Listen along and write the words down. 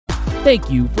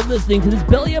Thank you for listening to this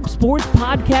Belly Up Sports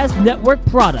Podcast Network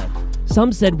product.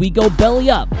 Some said we go belly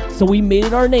up, so we made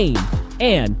it our name,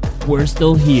 and we're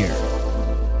still here.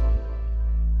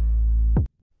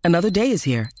 Another day is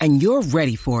here, and you're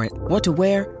ready for it. What to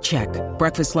wear? Check.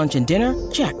 Breakfast, lunch, and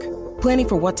dinner? Check. Planning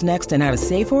for what's next and how to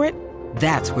save for it?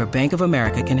 That's where Bank of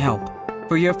America can help.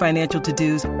 For your financial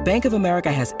to-dos, Bank of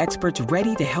America has experts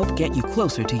ready to help get you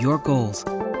closer to your goals.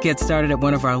 Get started at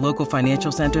one of our local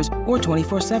financial centers or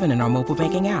 24/7 in our mobile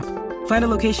banking app. Find a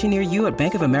location near you at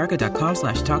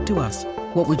bankofamerica.com/talktous.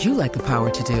 What would you like the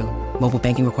power to do? Mobile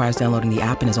banking requires downloading the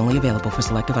app and is only available for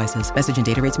select devices. Message and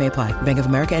data rates may apply. Bank of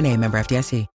America N.A., member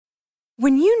FDIC.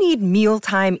 When you need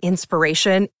mealtime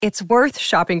inspiration, it's worth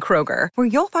shopping Kroger, where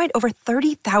you'll find over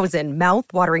 30,000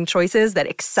 mouth-watering choices that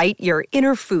excite your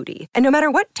inner foodie. And no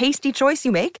matter what tasty choice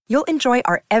you make, you'll enjoy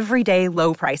our everyday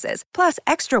low prices, plus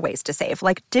extra ways to save,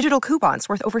 like digital coupons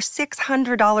worth over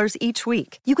 $600 each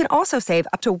week. You can also save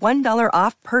up to $1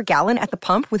 off per gallon at the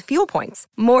pump with fuel points.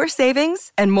 More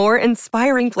savings and more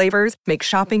inspiring flavors make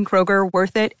shopping Kroger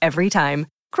worth it every time.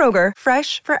 Kroger,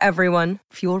 fresh for everyone.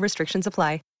 Fuel restrictions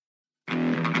apply.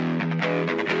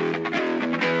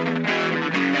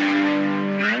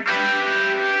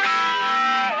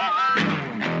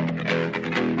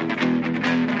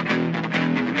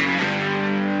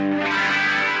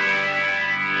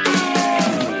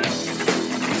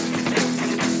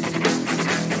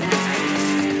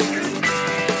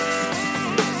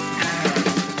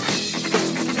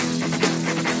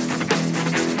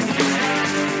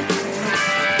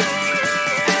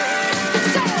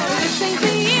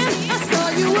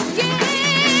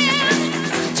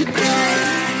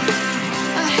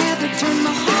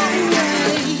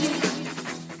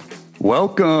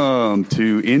 Welcome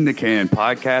to In the Can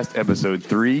Podcast, Episode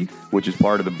 3, which is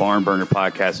part of the Barn Burner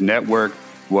Podcast Network,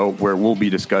 where we'll be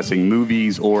discussing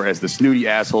movies, or as the snooty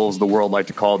assholes the world like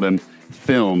to call them,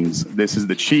 films. This is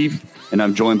the Chief, and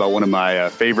I'm joined by one of my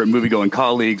favorite movie-going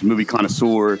colleagues, movie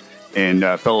connoisseur, and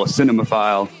fellow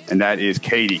cinemaphile, and that is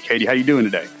Katie. Katie, how you doing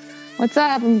today? What's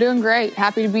up? I'm doing great.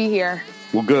 Happy to be here.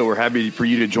 Well, good. We're happy for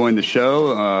you to join the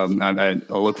show. I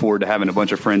look forward to having a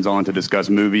bunch of friends on to discuss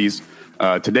movies.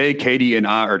 Today, Katie and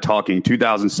I are talking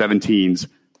 2017's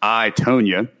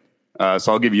Tonya.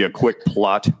 So I'll give you a quick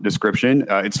plot description.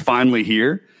 It's finally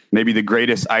here. Maybe the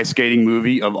greatest ice skating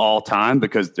movie of all time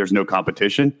because there's no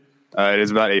competition. It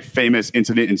is about a famous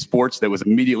incident in sports that was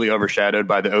immediately overshadowed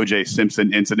by the O.J.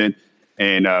 Simpson incident.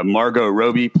 And Margot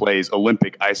Robbie plays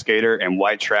Olympic ice skater and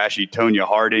white trashy Tonya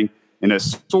Harding in a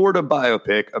sort of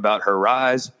biopic about her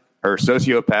rise, her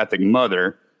sociopathic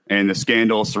mother, and the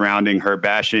scandal surrounding her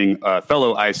bashing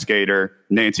fellow ice skater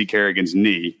Nancy Kerrigan's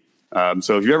knee.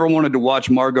 So if you ever wanted to watch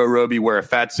Margot Robbie wear a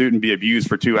fat suit and be abused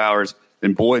for 2 hours,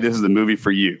 then boy, this is the movie for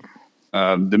you.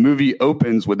 The movie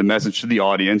opens with a message to the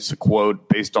audience, a quote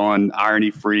based on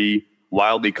irony-free,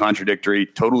 wildly contradictory,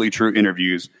 totally true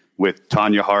interviews with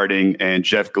Tonya Harding and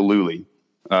Jeff Gillooly.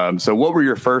 So what were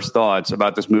your first thoughts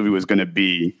about this movie was going to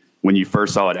be when you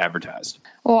first saw it advertised?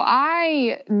 Well,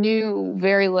 I knew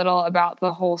very little about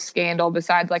the whole scandal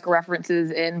besides like references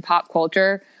in pop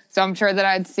culture. So I'm sure that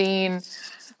I'd seen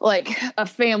like a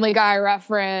Family Guy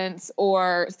reference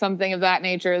or something of that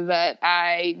nature that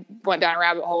I went down a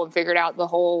rabbit hole and figured out the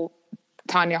whole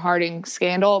Tonya Harding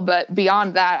scandal. But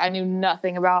beyond that, I knew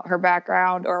nothing about her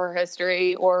background or her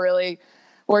history or really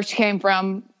where she came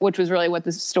from, which was really what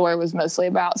the story was mostly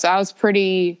about. So I was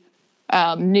pretty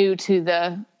new to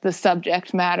the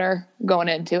subject matter going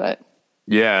into it.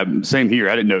 Yeah, same here.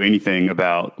 I didn't know anything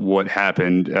about what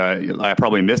happened. I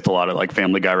probably missed a lot of like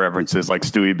Family Guy references, like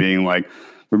Stewie being like,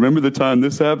 remember the time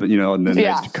this happened, and then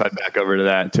they cut back over to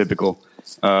that, typical.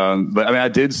 But I mean, I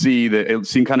did see that it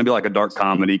seemed kind of be like a dark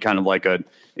comedy, kind of like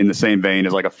in the same vein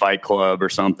as like a Fight Club or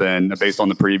something based on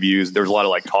the previews. There was a lot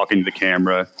of like talking to the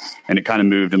camera, and it kind of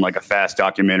moved in like a fast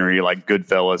documentary, like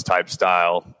Goodfellas type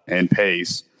style and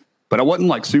pace. But I wasn't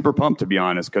like super pumped, to be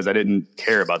honest, because I didn't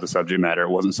care about the subject matter. It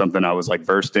wasn't something I was like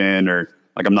versed in, or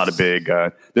like I'm not a big,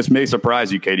 this may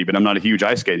surprise you, Katie, but I'm not a huge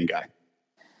ice skating guy.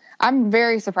 I'm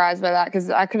very surprised by that because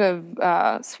I could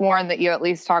have sworn that you at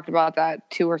least talked about that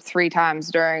 2 or 3 times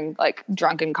during like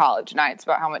drunken college nights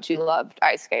about how much you loved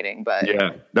ice skating. But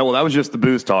yeah, that was just the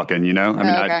booze talking, I mean,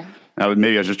 okay. I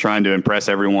was just trying to impress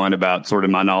everyone about sort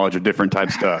of my knowledge of different type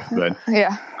stuff, but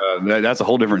yeah, that's a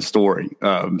whole different story.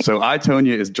 So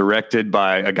Tonya is directed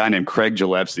by a guy named Craig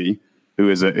Gillespie, who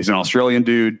is an Australian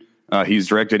dude. He's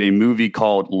directed a movie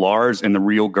called Lars and the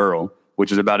Real Girl,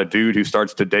 which is about a dude who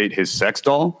starts to date his sex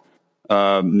doll.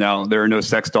 Now there are no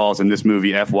sex dolls in this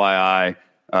movie, FYI.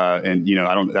 And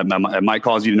that might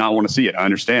cause you to not want to see it. I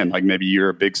understand. Like maybe you're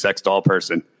a big sex doll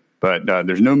person. But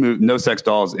there's no sex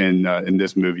dolls in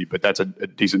this movie, but that's a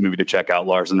decent movie to check out,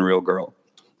 Lars and the Real Girl.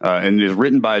 And it is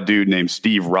written by a dude named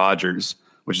Steve Rogers,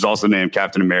 which is also named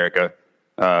Captain America,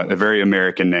 a very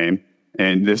American name.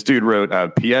 And this dude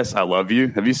wrote P.S. I Love You.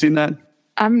 Have you seen that?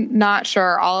 I'm not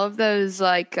sure. All of those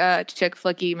like chick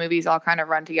flicky movies all kind of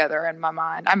run together in my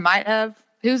mind. I might have.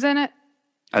 Who's in it?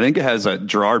 I think it has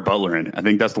Gerard Butler in it. I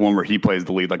think that's the one where he plays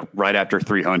the lead, like right after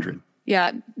 300.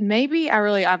 Yeah, maybe.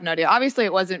 I have no idea. Obviously,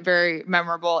 it wasn't very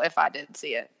memorable if I did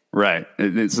see it. Right.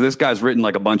 So this guy's written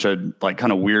like a bunch of like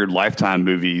kind of weird Lifetime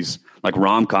movies, like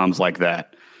rom-coms like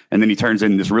that. And then he turns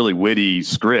in this really witty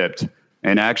script.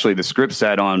 And actually the script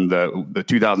sat on the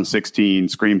 2016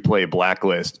 screenplay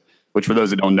blacklist, which for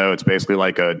those that don't know, it's basically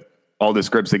like all the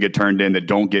scripts that get turned in that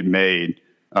don't get made.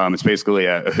 It's basically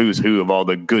a who's who of all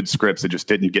the good scripts that just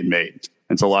didn't get made.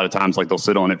 And so a lot of times like they'll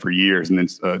sit on it for years and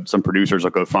then some producers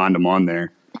will go find them on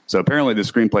there. So apparently the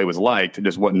screenplay was liked. It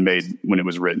just wasn't made when it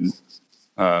was written.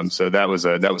 So that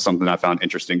was something I found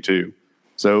interesting too.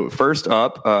 So first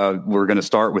up, we're going to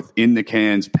start with In the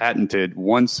Can's patented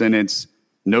one sentence,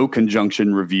 no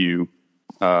conjunction review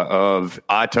of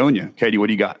I, Tonya. Katie, what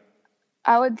do you got?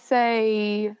 I would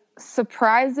say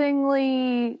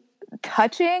surprisingly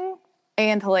touching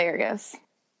and hilarious.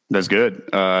 That's good.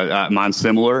 Mine's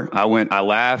similar. I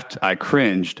laughed, I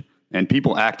cringed, and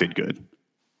people acted good.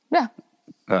 Yeah.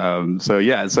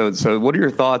 So what are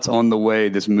your thoughts on the way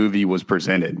this movie was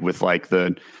presented with like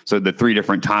the three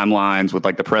different timelines with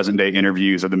like the present day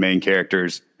interviews of the main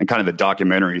characters and kind of the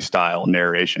documentary style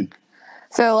narration?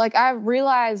 So like I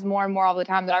realize more and more all the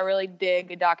time that I really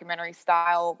dig a documentary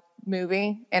style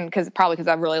movie, and because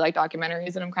I really like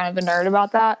documentaries and I'm kind of a nerd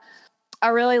about that. I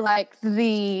really like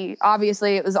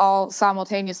obviously it was all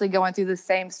simultaneously going through the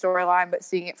same storyline, but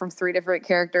seeing it from three different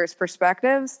characters'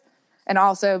 perspectives. And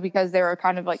also because they were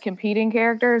kind of like competing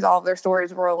characters, all of their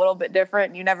stories were a little bit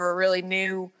different. You never really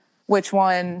knew which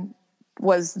one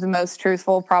was the most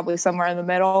truthful, probably somewhere in the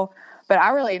middle. But I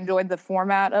really enjoyed the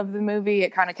format of the movie.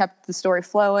 It kind of kept the story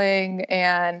flowing,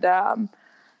 and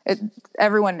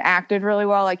everyone acted really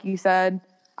well, like you said.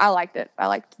 I liked it. I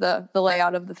liked the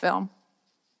layout of the film.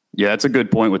 Yeah, that's a good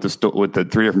point with the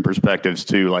three different perspectives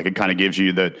too. Like it kind of gives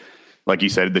you that, like you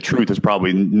said, the truth is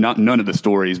probably none of the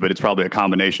stories, but it's probably a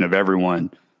combination of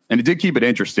everyone. And it did keep it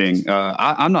interesting.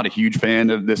 I'm not a huge fan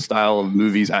of this style of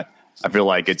movies. I feel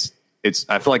like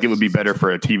I feel like it would be better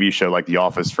for a TV show like The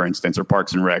Office, for instance, or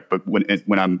Parks and Rec. But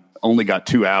when I'm only got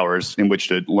 2 hours in which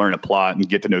to learn a plot and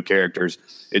get to know characters,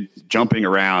 jumping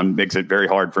around makes it very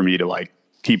hard for me to like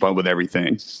keep up with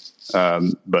everything.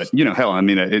 But hell, I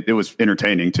mean, it was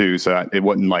entertaining too. So it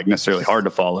wasn't like necessarily hard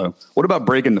to follow. What about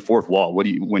breaking the fourth wall?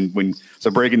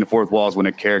 So breaking the fourth wall is when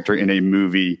a character in a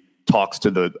movie talks to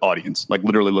the audience, like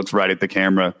literally looks right at the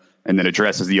camera and then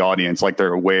addresses the audience like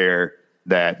they're aware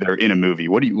that they're in a movie.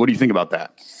 What do you think about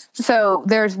that? So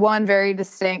there's one very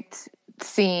distinct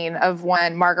scene of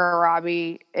when Margot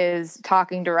Robbie is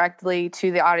talking directly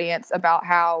to the audience about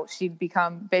how she'd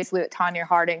become, basically that Tonya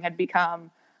Harding had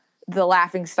become the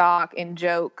laughing stock and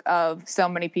joke of so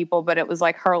many people, but it was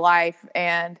like her life.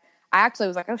 And I actually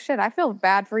was like, oh shit, I feel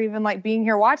bad for even like being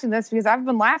here watching this because I've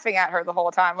been laughing at her the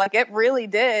whole time. Like it really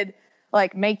did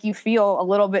like make you feel a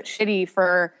little bit shitty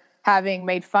for having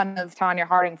made fun of Tonya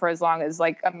Harding for as long as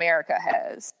like America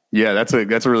has. Yeah, that's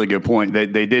a really good point.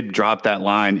 They did drop that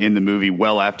line in the movie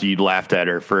well after you'd laughed at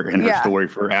her in her story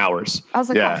for hours. I was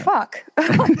like, oh fuck.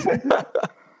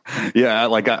 Yeah,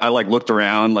 like I like looked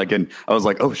around like, and I was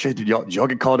like, oh shit, did y'all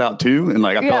get called out too? And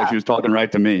like I felt like she was talking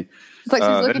right to me. It's like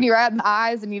she's looking you right in the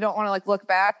eyes, and you don't want to like look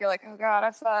back. You're like, oh god, I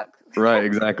suck. Right,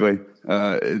 exactly.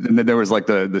 And then there was like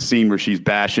the scene where she's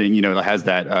bashing. That has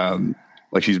that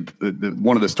like she's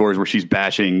one of the stories where she's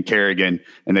bashing Kerrigan,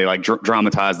 and they like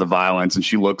dramatize the violence, and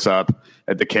she looks up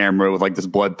at the camera with like this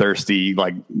bloodthirsty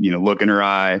like look in her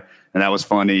eye, and that was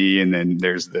funny. And then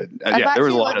there's there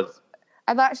was a lot of.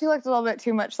 I thought she looked a little bit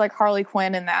too much like Harley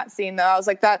Quinn in that scene, though. I was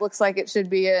like, that looks like it should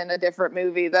be in a different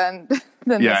movie than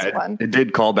this one. It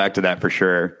did call back to that for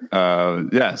sure.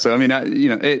 So I mean,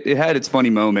 it had its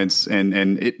funny moments,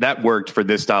 and that worked for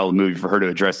this style of movie for her to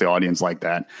address the audience like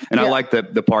that. And I like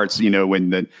the parts,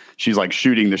 when she's like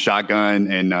shooting the shotgun,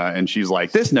 and she's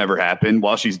like, "This never happened"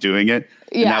 while she's doing it.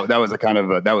 Yeah, and that was kind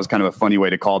of a funny way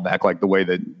to call back like the way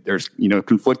that there's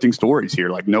conflicting stories here.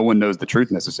 Like no one knows the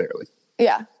truth necessarily.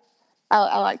 Yeah.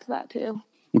 I liked that too.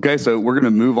 Okay, so we're going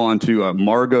to move on to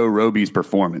Margot Robbie's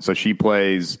performance. So she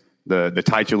plays the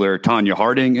titular Tonya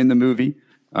Harding in the movie.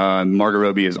 Margot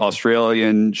Robbie is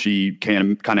Australian. She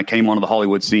kind of came onto the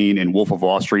Hollywood scene in Wolf of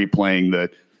Wall Street, playing the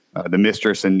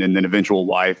mistress and then eventual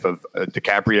wife of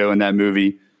DiCaprio in that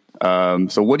movie.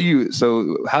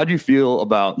 So how do you feel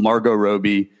about Margot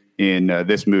Robbie in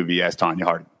this movie as Tonya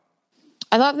Harding?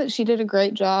 I thought that she did a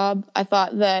great job. I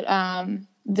thought that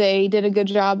they did a good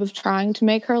job of trying to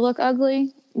make her look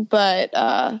ugly, but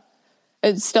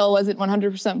it still wasn't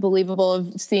 100% believable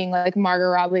of seeing like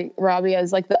Margot Robbie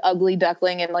as like the ugly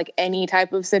duckling in like any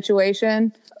type of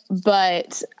situation.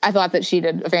 But I thought that she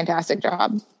did a fantastic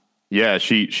job. Yeah,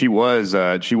 she was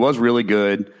really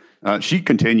good. She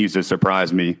continues to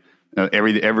surprise me.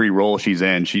 Every role she's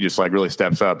in, she just like really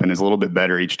steps up and is a little bit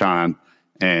better each time.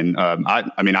 And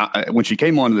when she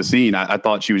came onto the scene, I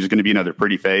thought she was just going to be another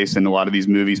pretty face in a lot of these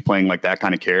movies, playing like that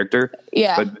kind of character.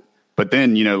 Yeah. But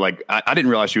then, like I didn't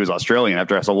realize she was Australian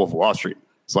after I saw Wolf of Wall Street.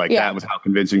 It's like that was how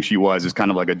convincing she was as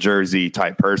kind of like a Jersey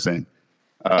type person.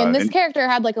 And this character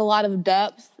had like a lot of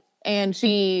depth, and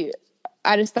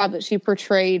I just thought that she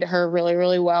portrayed her really,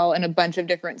 really well in a bunch of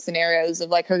different scenarios of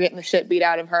like her getting the shit beat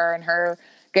out of her and her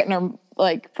getting her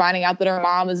like finding out that her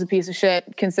mom is a piece of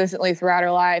shit consistently throughout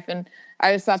her life. And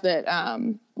I just thought that,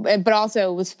 but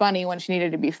also it was funny when she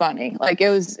needed to be funny. Like it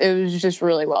was just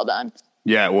really well done.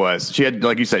 Yeah, it was. She had,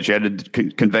 like you said, she had to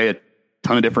convey a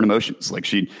ton of different emotions. Like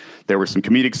there were some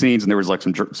comedic scenes and there was like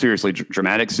some seriously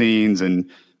dramatic scenes. And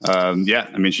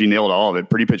she nailed all of it.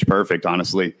 Pretty pitch perfect,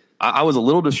 honestly. I was a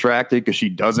little distracted because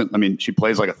she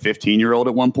plays like a 15-year-old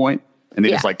at one point, and they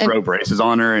just like throw braces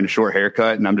on her and a short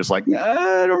haircut. And I'm just like,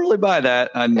 I don't really buy that.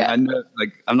 I know,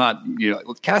 like, I'm not,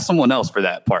 cast someone else for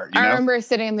that part. I remember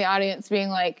sitting in the audience being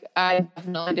like, I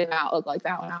definitely did not look like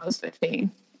that when I was 15.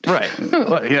 Right.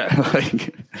 Yeah.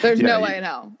 There's no way in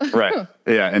hell. Right.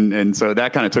 Yeah. And so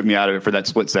that kind of took me out of it for that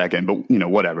split second, but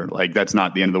whatever, like that's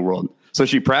not the end of the world. So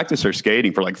she practiced her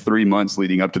skating for like 3 months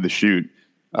leading up to the shoot.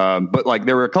 But like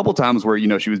there were a couple times where,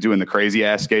 she was doing the crazy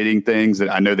ass skating things that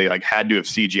I know they like had to have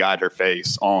CGI'd her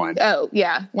face on. Oh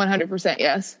yeah. 100%.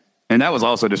 Yes. And that was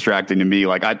also distracting to me.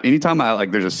 Like anytime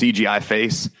there's a CGI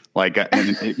face, like,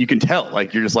 and you can tell,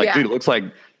 like, you're just like, dude, it looks like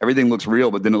everything looks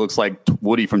real, but then it looks like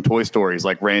Woody from Toy Story is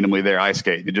like randomly there ice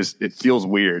skating. It feels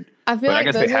weird. I feel like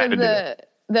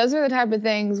those are the type of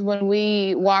things when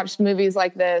we watched movies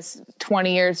like this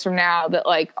 20 years from now that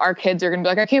like our kids are going to be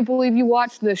like, I can't believe you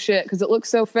watched this shit because it looks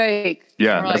so fake.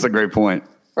 Yeah, that's a great point.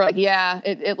 We're like, yeah,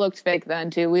 it looked fake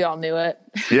then too. We all knew it.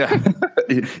 Yeah.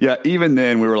 Yeah. Even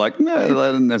then we were like, no, that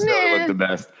doesn't necessarily look the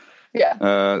best.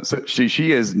 Yeah. So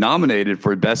she is nominated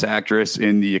for Best Actress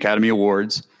in the Academy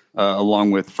Awards,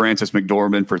 along with Frances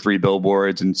McDormand for 3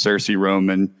 Billboards and Saoirse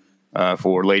Ronan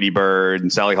for Lady Bird,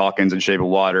 and Sally Hawkins in Shape of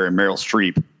Water, and Meryl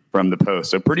Streep from The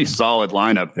Post. So pretty solid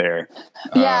lineup there.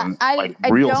 Yeah,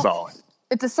 solid.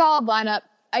 It's a solid lineup.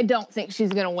 I don't think she's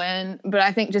going to win, but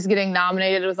I think just getting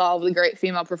nominated with all of the great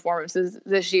female performances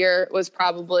this year was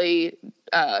probably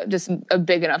just a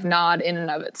big enough nod in and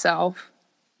of itself.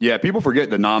 Yeah, people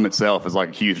forget the nom itself is like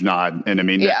a huge nod. And I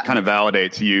mean, that kind of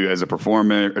validates you as a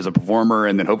performer.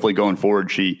 And then hopefully going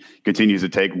forward, she continues to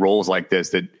take roles like this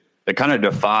that kind of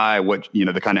defy what,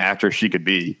 the kind of actress she could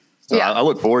be. So I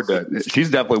look forward to, she's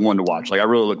definitely one to watch. Like I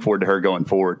really look forward to her going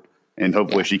forward, and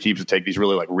hopefully she keeps to take these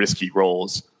really like risky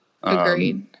roles.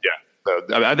 Agreed. So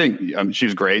I think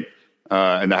she's great.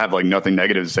 And I have like nothing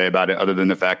negative to say about it other than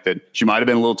the fact that she might've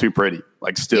been a little too pretty,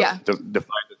 like still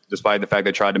despite the fact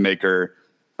they tried to make her,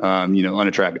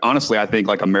 unattractive. Honestly, I think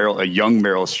like a young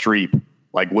Meryl Streep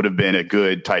like would have been a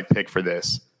good type pick for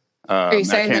this. Are you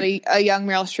saying that a young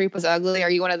Meryl Streep was ugly?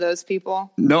 Are you one of those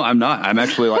people? No, I'm not. I'm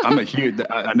actually like, I'm a huge,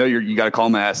 I know you got to call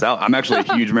my ass out. I'm actually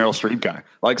a huge Meryl Streep guy.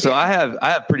 Like, so I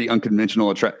have pretty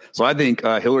unconventional So I think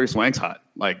Hilary Swank's hot.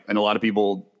 Like, and a lot of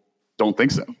people don't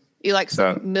think so. You like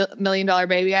some $1 Million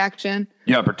Baby action?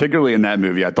 Yeah, particularly in that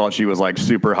movie. I thought she was like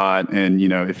super hot. And,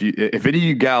 if any of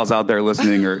you gals out there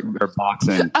listening or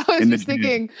boxing. I was just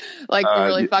thinking like a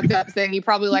really fucked up thing. You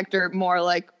probably liked her more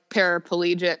like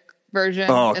paraplegic version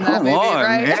in that movie,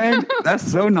 right? Man.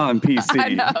 That's so non-PC. I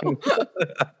know.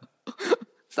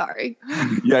 Sorry.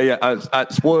 Yeah.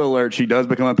 Spoiler alert, she does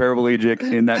become a paraplegic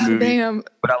in that movie. Damn.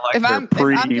 But I like her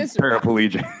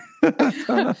pre-paraplegic.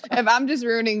 If I'm just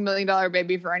ruining $1 Million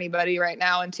Baby for anybody right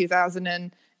now in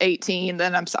 2018,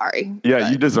 then I'm sorry. Yeah,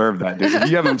 but you deserve that, dude. If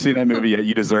you haven't seen that movie yet,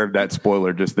 you deserve that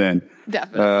spoiler just then.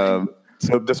 Definitely.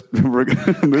 So just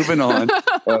moving on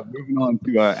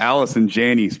to Allison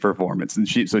Janney's performance, and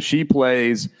she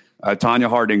plays Tonya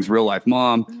Harding's real life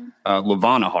mom,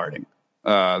 LaVonna Harding.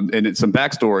 And it's some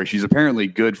backstory. She's apparently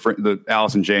good friend.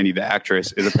 Allison Janney, the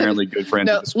actress, is apparently good friends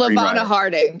with the screenwriter. LaVonna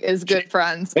Harding is good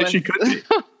friends. And she could be.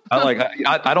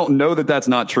 I don't know that that's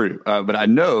not true, but I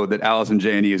know that Allison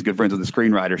Janney is good friends with the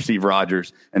screenwriter Steve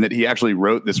Rogers, and that he actually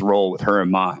wrote this role with her in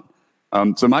mind.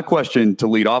 So my question to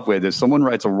lead off with is: someone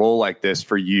writes a role like this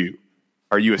for you,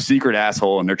 Are you a secret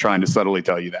asshole and they're trying to subtly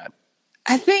tell you that?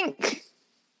 I think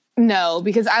no,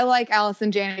 because I like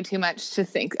Allison Janney too much to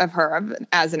think of her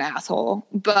as an asshole,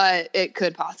 but it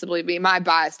could possibly be. My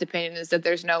biased opinion is that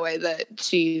there's no way that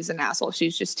she's an asshole.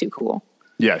 She's just too cool.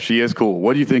 Yeah, she is cool.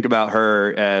 What do you think about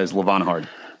her as LaVon Hard?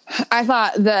 I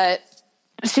thought that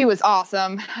she was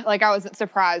awesome. Like, I wasn't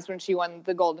surprised when she won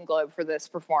the Golden Globe for this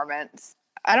performance.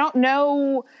 I don't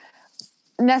know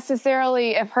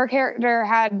necessarily if her character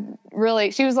had really,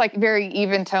 she was like very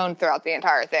even toned throughout the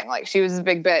entire thing. Like, she was a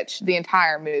big bitch the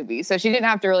entire movie. So she didn't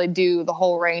have to really do the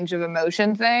whole range of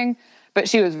emotion thing, but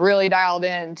she was really dialed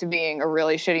in to being a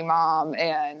really shitty mom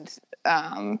and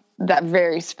that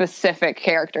very specific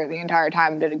character the entire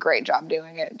time, did a great job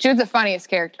doing it. She was the funniest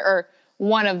character, or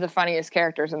one of the funniest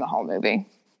characters in the whole movie.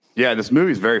 Yeah, this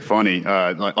movie is very funny,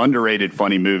 like underrated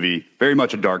funny movie, very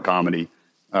much a dark comedy.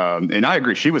 And I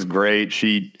agree, she was great.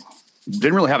 She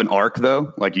didn't really have an arc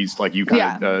though, like you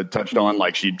kind of touched on.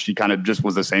 Like she kind of just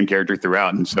was the same character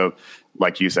throughout, and so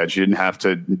like you said, she didn't have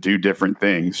to do different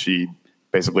things. She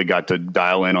basically got to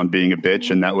dial in on being a bitch,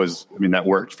 and that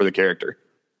worked for the character.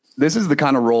 This is the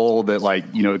kind of role that, like,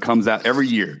 you know, it comes out every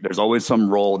year. There's always some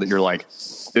role that you're like,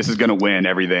 this is going to win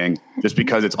everything, just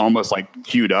because it's almost like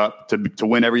queued up to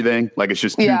win everything. Like, it's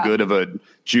just too good of a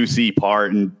juicy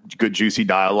part and good juicy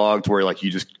dialogue to where, like,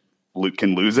 you just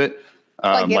can lose it.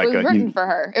 Like, it was written for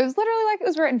her. It was literally like it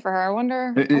was written for her. I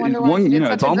wonder why she did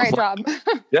such a great job.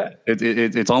 Yeah,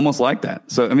 it's almost like that.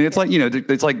 So, I mean, it's like, you know,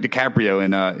 it's like DiCaprio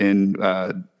in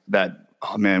that,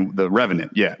 oh man, The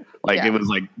Revenant. Yeah. Like, it was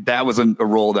like, that was a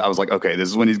role that I was like, okay, this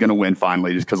is when he's going to win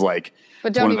finally, just because, like.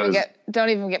 But don't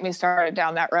even get me started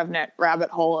down that Revenant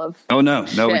rabbit hole of. Oh no,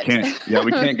 we can't. Yeah,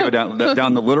 we can't go down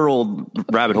the literal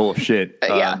rabbit hole of shit. A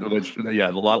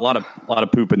lot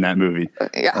of poop in that movie.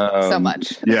 So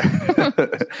much. Yeah.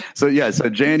 So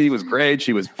Janney was great.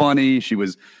 She was funny. She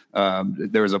was.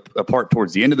 There was a part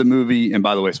towards the end of the movie, and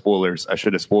by the way, spoilers. I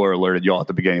should have spoiler alerted y'all at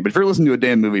the beginning. But if you're listening to a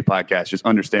damn movie podcast, just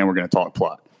understand we're going to talk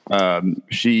plot.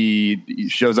 She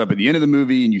shows up at the end of the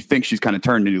movie, and you think she's kind of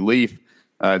turned a new leaf.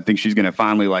 Think she's going to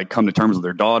finally, like, come to terms with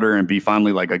her daughter and be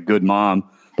finally like a good mom.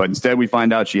 But instead we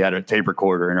find out she had a tape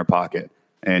recorder in her pocket,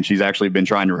 and she's actually been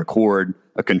trying to record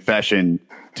a confession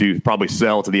to probably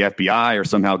sell to the FBI or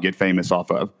somehow get famous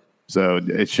off of. So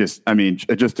it's just, I mean,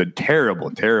 just a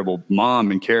terrible, terrible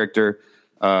mom and character.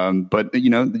 But, you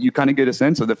know, you kind of get a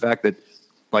sense of the fact that,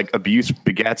 like, abuse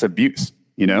begats abuse,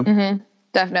 you know? Mm-hmm.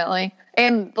 Definitely.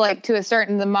 And, like, to a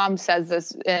certain, the mom says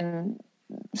this in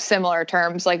similar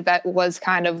terms, like, that was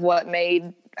kind of what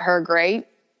made her great.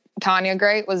 Tonya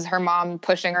great was her mom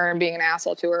pushing her and being an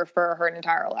asshole to her for her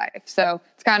entire life. So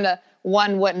it's kind of,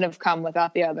 one wouldn't have come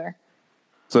without the other.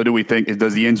 So do we think,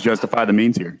 does the ends justify the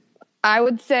means here? I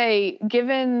would say,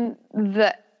 given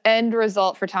the end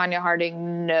result for Tonya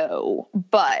Harding, no.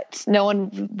 But no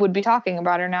one would be talking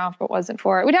about her now if it wasn't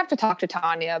for it. We'd have to talk to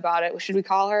Tonya about it. Should we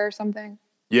call her or something?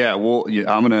 Yeah, well,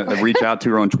 I'm going to reach out to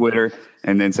her on Twitter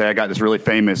and then say, I got this really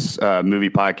famous movie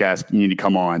podcast. You need to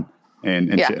come on.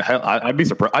 And I'd be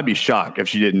surprised. I'd be shocked if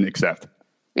she didn't accept.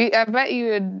 I bet you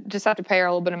would just have to pay her a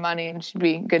little bit of money and she'd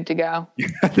be good to go.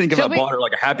 I think if I bought her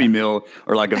like a Happy Meal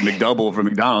or like a McDouble from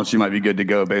McDonald's, she might be good to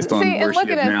go based on where she is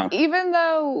now. Even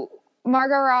though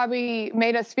Margot Robbie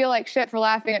made us feel like shit for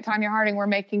laughing at Tonya Harding, we're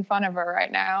making fun of her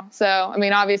right now. So, I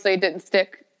mean, obviously it didn't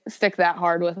stick that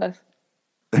hard with us.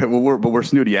 Well, we're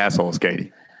snooty assholes,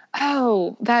 Katie.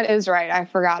 Oh, that is right. I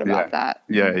forgot about that.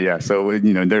 Yeah. So,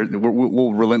 you know,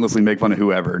 we'll relentlessly make fun of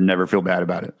whoever and never feel bad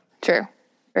about it. True.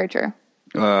 Very true.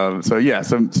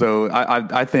 So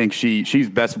I think she's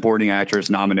Best Supporting Actress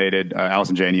nominated.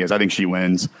 Allison Janney is. I think she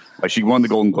wins. She won the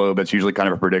Golden Globe. That's usually kind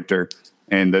of a predictor.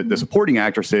 And the supporting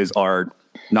actresses are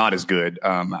not as good.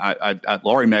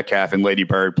 Laurie Metcalf and Lady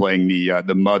Bird playing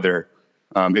the mother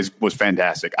was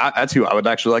fantastic. That's who I would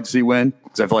actually like to see win,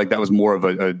 because I feel like that was more of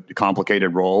a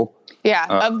complicated role. Yeah,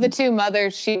 of the two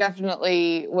mothers, she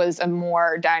definitely was a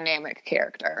more dynamic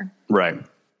character. Right.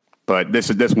 But this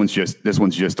one's just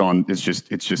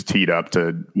it's just teed up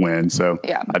to win. So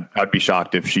yeah. I'd be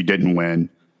shocked if she didn't win.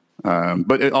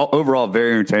 But overall,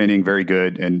 very entertaining, very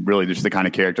good, and really just the kind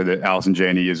of character that Allison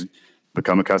Janney has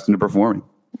become accustomed to performing.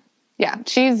 Yeah,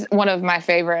 she's one of my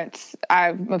favorites.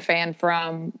 I'm a fan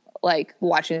from like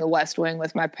watching The West Wing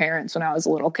with my parents when I was a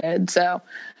little kid. So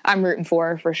I'm rooting for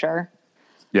her for sure.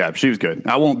 Yeah, she was good.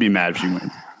 I won't be mad if she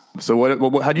wins.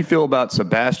 So how do you feel about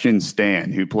Sebastian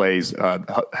Stan, who plays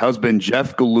husband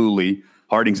Jeff Gillooly,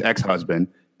 Harding's ex-husband,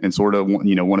 and sort of,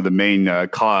 you know, one of the main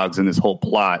cogs in this whole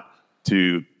plot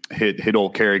to hit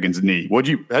old Kerrigan's knee? How'd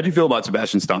you feel about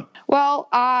Sebastian Stan? Well,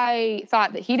 I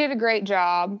thought that he did a great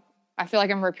job. I feel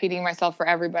like I'm repeating myself for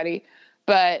everybody,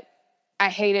 but I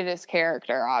hated his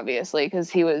character, obviously, because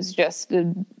he was just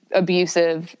an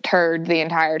abusive turd the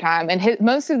entire time. And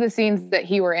most of the scenes that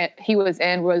he was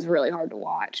in was really hard to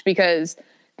watch because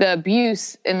the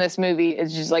abuse in this movie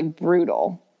is just like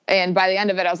brutal. And by the end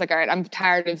of it, I was like, all right, I'm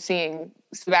tired of seeing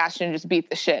Sebastian just beat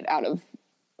the shit out of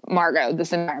Margot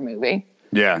this entire movie.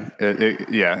 Yeah,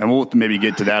 and we'll maybe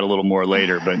get to that a little more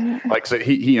later. But like, so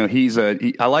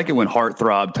I like it when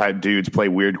heartthrob type dudes play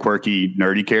weird, quirky,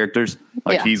 nerdy characters.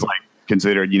 Like he's like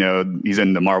considered, he's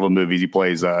in the Marvel movies. He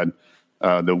plays the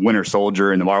Winter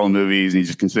Soldier in the Marvel movies. And he's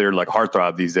just considered like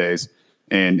heartthrob these days.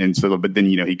 And so, but then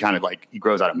he kind of like he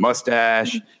grows out a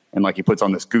mustache and like he puts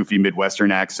on this goofy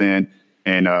Midwestern accent.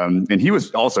 And he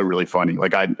was also really funny.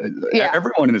 Like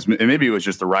everyone in this, and maybe it was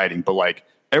just the writing, but like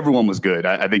everyone was good.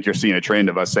 I think you're seeing a trend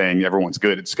of us saying everyone's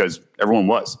good. It's because everyone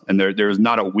was, and there's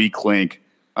not a weak link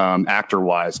actor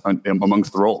wise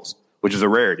amongst the roles, which is a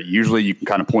rarity. Usually you can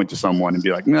kind of point to someone and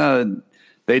be like, no,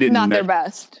 they didn't. Not their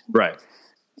best. Right.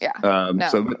 Yeah. No.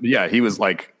 So yeah, he was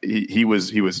like, he was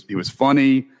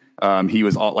funny. He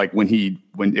was all like when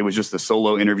it was just the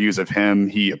solo interviews of him,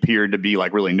 he appeared to be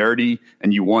like really nerdy,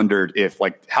 and you wondered if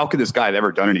like, how could this guy have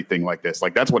ever done anything like this?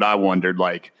 Like, that's what I wondered.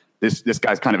 Like this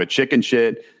guy's kind of a chicken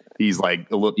shit. He's like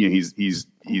a little, he's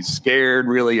scared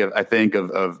really, I think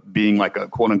of being like a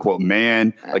quote unquote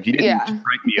man. Like he didn't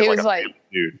strike me as like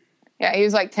a dude. Yeah. He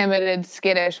was like timid and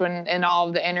skittish in all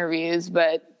of the interviews,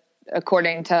 but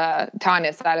according to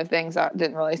Tonya's side of things, that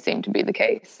didn't really seem to be the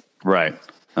case. Right.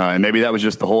 And maybe that was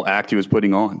just the whole act he was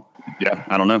putting on. Yeah,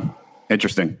 I don't know.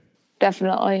 Interesting.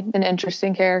 Definitely an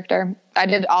interesting character.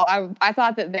 I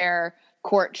thought that their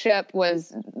courtship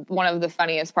was one of the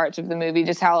funniest parts of the movie,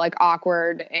 just how like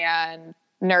awkward and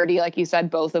nerdy, like you said,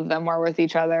 both of them were with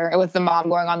each other, with the mom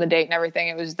going on the date and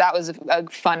everything. That was a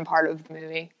fun part of the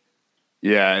movie.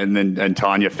 Yeah, and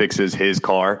Tonya fixes his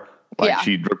car. Like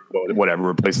she, whatever,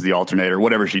 replaces the alternator,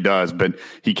 whatever she does, but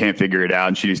he can't figure it out.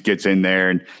 And she just gets in there,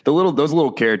 and those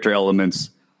little character elements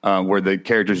where the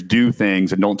characters do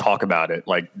things and don't talk about it,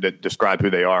 like that describe who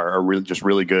they are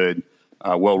really good,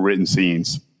 well-written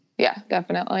scenes. Yeah,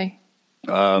 definitely.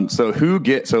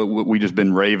 So we just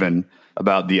been raving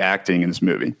about the acting in this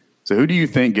movie. So who do you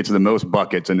think gets the most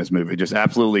buckets in this movie? Just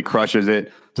absolutely crushes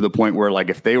it to the point where like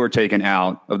if they were taken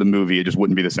out of the movie, it just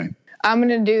wouldn't be the same. I'm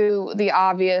going to do the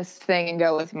obvious thing and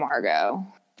go with Margot.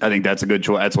 I think that's a good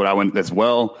choice. That's what I went as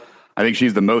well. I think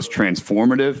she's the most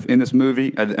transformative in this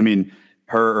movie. I mean,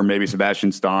 her or maybe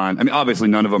Sebastian Stan. I mean, obviously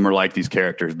none of them are like these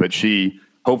characters, but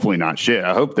hopefully not. Shit,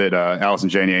 I hope that Allison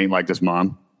Janney ain't like this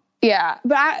mom. Yeah,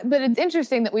 but it's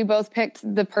interesting that we both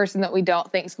picked the person that we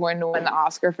don't think is going to win the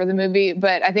Oscar for the movie.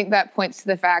 But I think that points to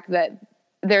the fact that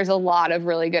there's a lot of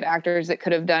really good actors that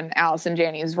could have done Allison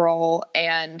Janney's role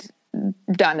and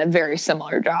done a very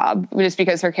similar job, just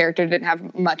because her character didn't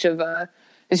have much of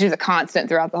she was a constant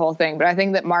throughout the whole thing. But I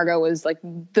think that Margot was like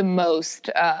the most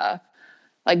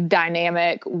like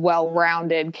dynamic,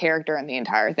 well-rounded character in the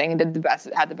entire thing, and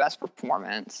had the best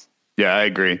performance. Yeah, I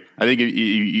agree. I think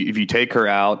if you take her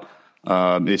out,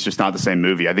 it's just not the same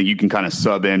movie. I think you can kind of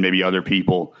sub in maybe other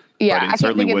people. Yeah, I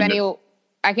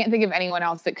can't think of anyone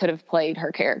else that could have played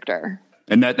her character.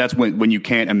 And that's when you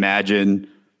can't imagine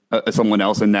someone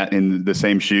else in the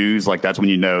same shoes. Like that's when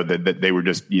you know that they were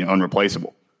just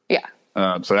unreplaceable. Yeah.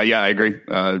 I agree.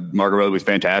 Margot Robbie was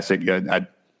fantastic.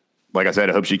 Like I said,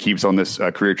 I hope she keeps on this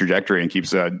career trajectory and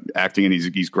keeps acting in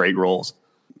these great roles.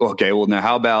 Okay, well now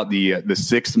how about the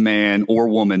Sixth Man or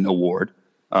Woman Award?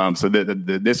 So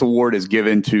this award is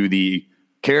given to the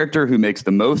character who makes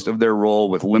the most of their role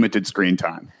with limited screen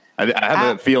time. I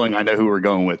have a feeling I know who we're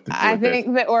going with. I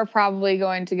think that we're probably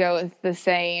going to go with the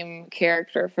same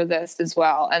character for this as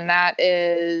well, and that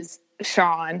is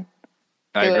Sean.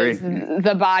 I agree. Is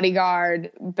the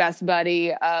bodyguard, best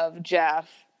buddy of Jeff,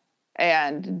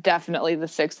 and definitely the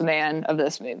sixth man of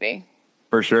this movie.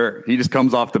 For sure. He just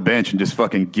comes off the bench and just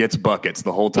fucking gets buckets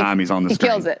the whole time he's on the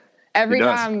screen. He kills it.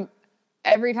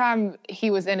 Every time he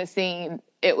was in a scene,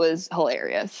 it was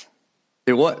hilarious.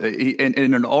 It was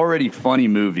in an already funny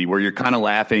movie where you're kind of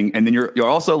laughing, and then you're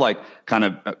also like kind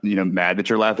of mad that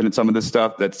you're laughing at some of this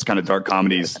stuff. That's kind of dark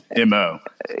comedy's MO.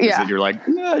 Yeah, that you're like,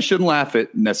 I shouldn't laugh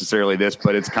at necessarily this,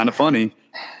 but it's kind of funny.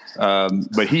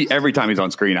 But every time he's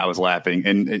on screen, I was laughing.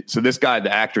 And so this guy,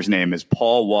 the actor's name is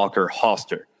Paul Walker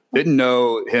Hauster. Didn't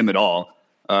know him at all,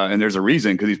 and there's a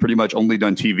reason because he's pretty much only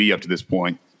done TV up to this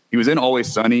point. He was in Always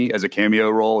Sunny as a cameo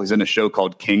role. He's in a show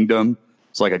called Kingdom.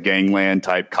 It's like a gangland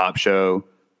type cop show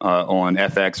on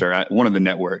FX or one of the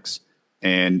networks.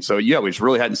 And so, we just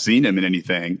really hadn't seen him in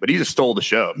anything, but he just stole the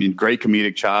show. I mean, great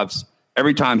comedic chops.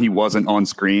 Every time he wasn't on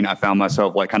screen, I found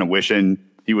myself like kind of wishing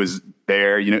they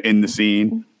there, in the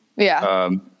scene. Yeah.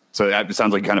 So that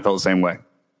sounds like you kind of felt the same way.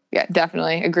 Yeah,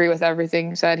 definitely. Agree with everything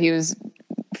you said. He was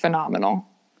phenomenal.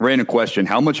 Random question.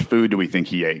 How much food do we think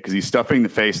he ate? Because he's stuffing the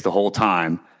face the whole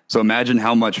time. So imagine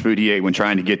how much food he ate when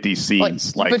trying to get these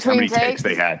scenes, like how many takes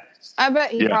they had. I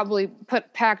bet he probably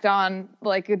packed on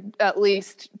at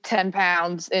least 10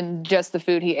 pounds in just the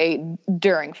food he ate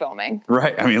during filming.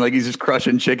 Right. I mean, he's just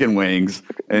crushing chicken wings.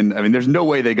 And I mean, there's no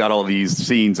way they got all these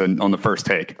scenes on the first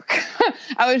take.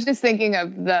 I was just thinking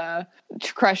of the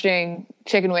crushing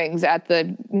chicken wings at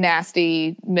the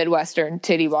nasty Midwestern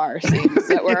titty bar scenes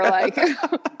that were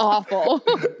awful.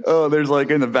 Oh, there's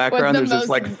in the background, there's this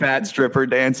fat stripper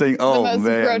dancing. Oh, the most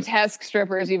man. grotesque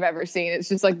strippers you've ever seen. It's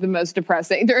just the most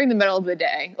depressing during the middle of the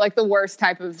day, the worst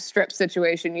type of strip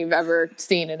situation you've ever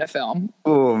seen in a film.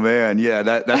 Oh man. Yeah.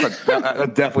 That's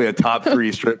definitely a top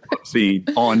 3 strip club scene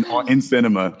in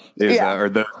cinema are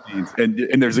those scenes.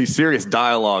 And there's these serious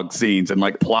dialogue scenes and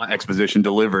plot exposition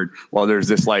delivered while there's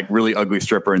this really ugly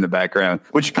stripper in the background,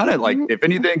 which kind of if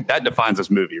anything, that defines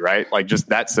this movie, right? Just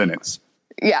that sentence.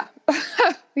 Yeah.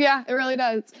 Yeah, it really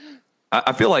does.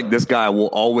 I feel like this guy will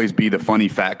always be the funny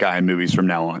fat guy in movies from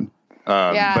now on.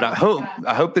 But I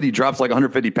hope that he drops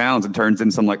 150 pounds and turns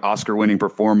in some Oscar winning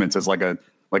performance as a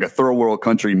third world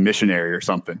country missionary or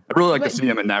something. I'd really like to see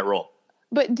him in that role.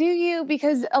 But do you?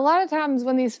 Because a lot of times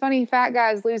when these funny fat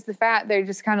guys lose the fat, they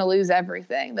just kind of lose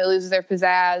everything. They lose their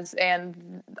pizzazz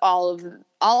and all of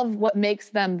what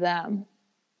makes them them.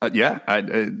 That's true.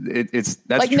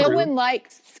 No one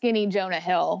likes skinny Jonah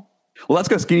Hill. Well, that's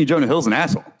because skinny Jonah Hill's an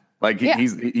asshole.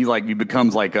 He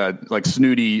becomes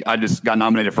snooty. I just got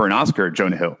nominated for an Oscar,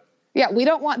 Jonah Hill. Yeah, we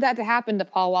don't want that to happen to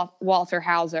Paul Walter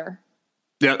Hauser.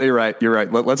 Yeah, you're right.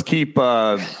 Let's keep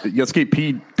PWH,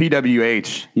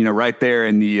 right there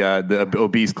in the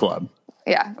obese club.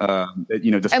 Yeah.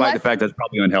 Despite the fact that's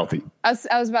probably unhealthy. I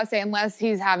was about to say, unless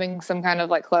he's having some kind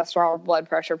of cholesterol or blood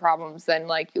pressure problems, then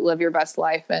you live your best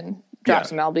life and drop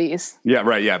some lbs. Yeah,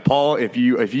 right. Yeah, Paul, if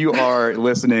you are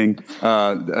listening,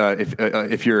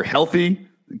 if you're healthy,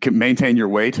 can maintain your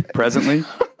weight presently.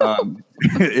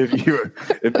 If you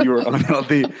are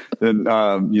unhealthy, then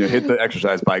hit the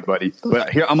exercise bike, buddy.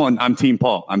 But here I'm Team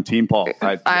Paul. I'm Team Paul.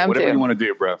 Whatever you want to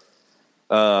do, bro.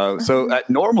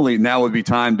 Normally now would be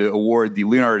time to award the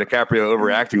Leonardo DiCaprio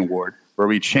Overacting Award, where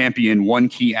we champion one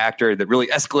key actor that really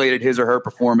escalated his or her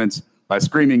performance by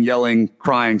screaming, yelling,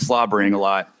 crying, slobbering a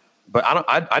lot. But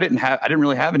I didn't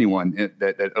really have anyone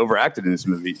that overacted in this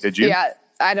movie. Did you? Yeah.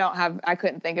 I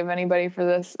couldn't think of anybody for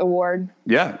this award.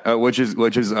 Yeah, which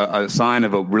is a sign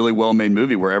of a really well-made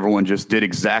movie where everyone just did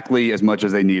exactly as much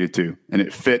as they needed to, and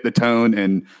it fit the tone,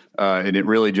 and it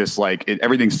really just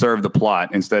everything served the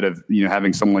plot instead of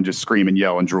having someone just scream and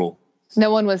yell and drool.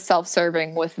 No one was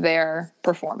self-serving with their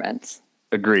performance.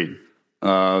 Agreed.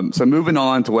 So moving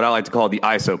on to what I like to call the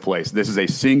ISO place. This is a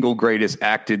single greatest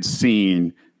acted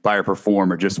scene by a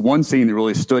performer. Just one scene that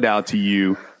really stood out to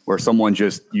you, where someone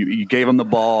just, you gave them the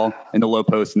ball in the low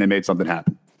post and they made something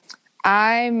happen.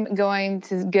 I'm going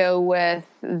to go with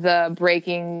the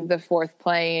breaking the fourth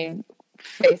plane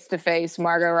face-to-face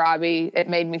Margot Robbie. It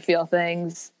made me feel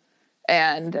things,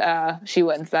 and she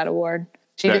wins that award.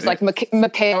 She just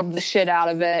McHale'd the shit out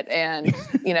of it, and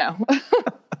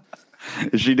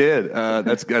She did.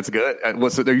 That's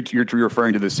good. You're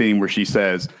referring to the scene where she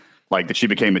says that she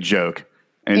became a joke.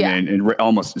 And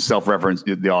almost self-reference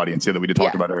the audience that we did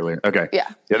talk about earlier. Okay. Yeah,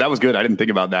 that was good. I didn't think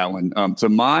about that one. So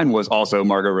mine was also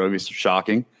Margot Robbie.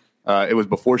 Shocking. It was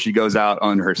before she goes out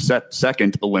on her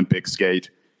second Olympic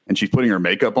skate and she's putting her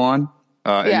makeup on.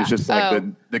 And it's just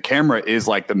the camera is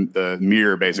the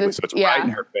mirror basically. So it's right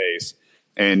in her face.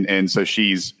 And so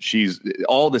she's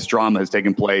all this drama has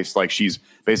taken place. She's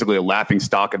basically a laughing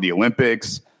stock of the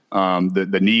Olympics.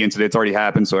 The knee incident's already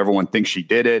happened. So everyone thinks she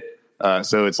did it.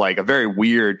 So it's a very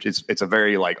weird, it's a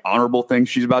very honorable thing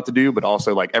she's about to do, but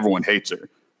also everyone hates her.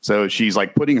 So she's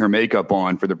putting her makeup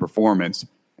on for the performance,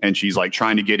 and she's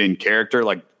trying to get in character,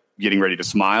 getting ready to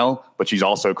smile, but she's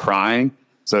also crying.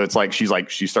 So it's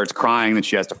she starts crying, then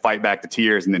she has to fight back the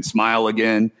tears and then smile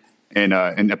again.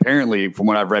 And apparently from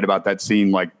what I've read about that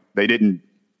scene, they didn't,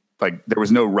 there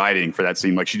was no writing for that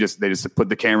scene. They just put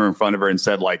the camera in front of her and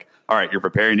said all right, you're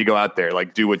preparing to go out there.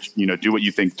 Do what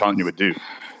you think Tonya would do.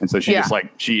 And so she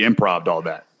she improv'd all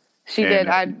that. She did.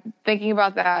 I'm thinking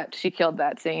about that. She killed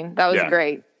that scene. That was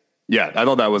great. Yeah. I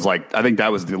thought that was I think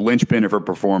that was the linchpin of her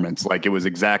performance. It was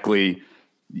exactly,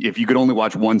 if you could only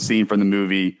watch one scene from the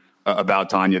movie about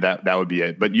Tonya, that would be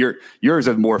it. But yours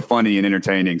is more funny and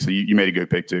entertaining. So you made a good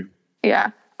pick too.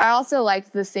 Yeah. I also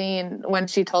liked the scene when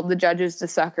she told the judges to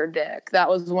suck her dick. That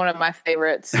was one of my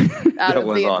favorites out of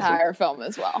the entire film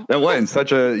as well. That was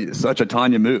such a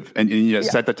Tonya move, and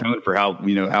set the tone for how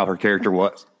her character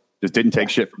was. Just didn't take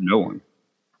shit from no one.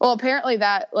 Well, apparently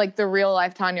that, like, the real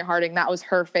life Tonya Harding, that was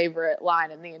her favorite line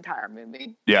in the entire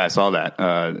movie. Yeah, I saw that.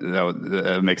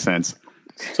 That makes sense.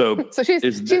 So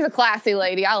she's a classy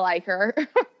lady. I like her.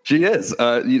 She is.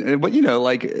 But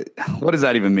like, what does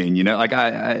that even mean? Like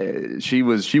she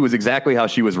was exactly how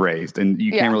she was raised, and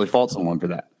you can't really fault someone for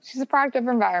that. She's a product of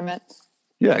her environment.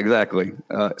 Yeah, exactly.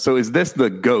 So is this the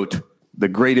GOAT, the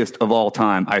greatest of all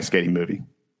time ice skating movie?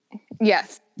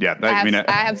 Yes. Yeah.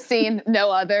 I have seen no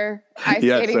other ice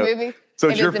skating movie. So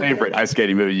it's your favorite ice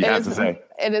skating movie, you have to say.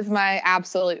 It is my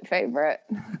absolute favorite.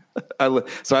 I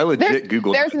legit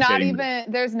Googled.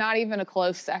 There's not even a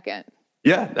close second.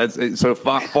 Yeah, that's so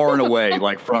far and away,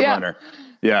 like front runner.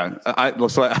 Yeah, I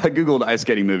Googled ice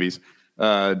skating movies,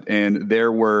 and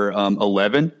there were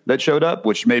 11 that showed up,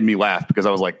 which made me laugh because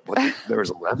I was like, "What? There was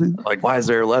 11? Like, why is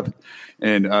there 11?"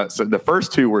 And so the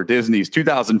first two were Disney's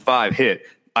 2005 hit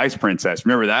Ice Princess.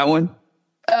 Remember that one?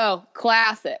 Oh,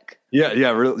 classic. Yeah,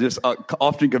 just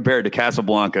often compared to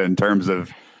Casablanca in terms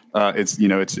of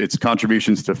its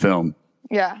contributions to film.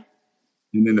 Yeah.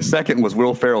 And then the second was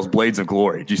Will Ferrell's Blades of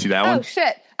Glory. Did you see that one? Oh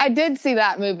shit, I did see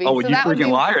that movie. Oh, well, you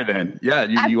freaking liar then. Yeah,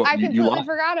 I completely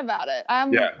forgot about it.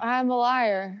 I'm a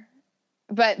liar.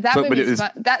 But that movie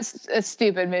that's a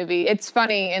stupid movie. It's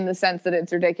funny in the sense that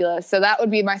it's ridiculous. So that would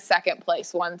be my second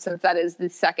place one, since that is the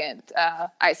second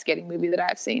ice skating movie that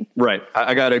I've seen. Right.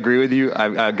 I got to agree with you.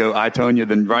 I go Tonya,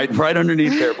 then right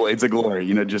underneath there, Blades of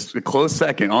Glory. Just a close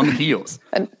second on the heels.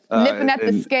 Nipping at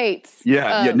the skates.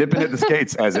 Yeah, nipping at the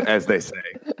skates, as they say.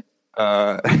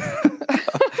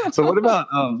 So what about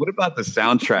the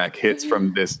soundtrack hits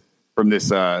from this? What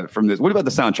about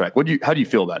the soundtrack? How do you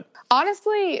feel about it?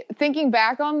 Honestly, thinking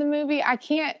back on the movie,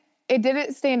 it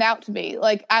didn't stand out to me.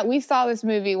 Like, we saw this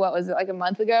movie, what was it, like a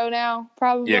month ago now,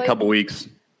 probably? Yeah, a couple weeks.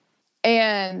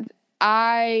 And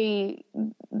I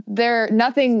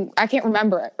can't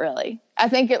remember it really. I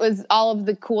think it was all of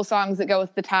the cool songs that go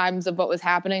with the times of what was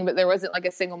happening, but there wasn't like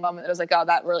a single moment that was like, oh,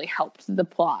 that really helped the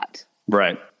plot.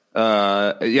 Right.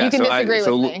 Yeah. You can disagree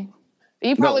with me.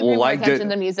 You probably pay more attention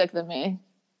to music than me.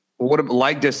 What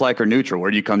like, dislike, or neutral?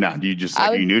 Where do you come down? Do you just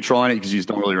are you neutral on it because you just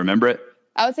don't really remember it?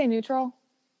 I would say neutral.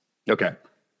 Okay,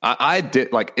 I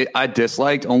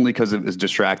disliked only because it was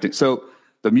distracting. So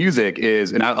the music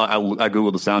is, and I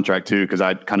googled the soundtrack too because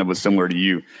I kind of was similar to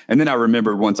you, and then I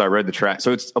remembered once I read the track.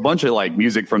 So it's a bunch of like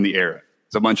music from the era.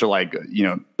 It's a bunch of like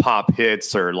pop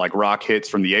hits or like rock hits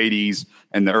from the 80s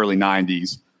and the early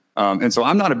 90s. And so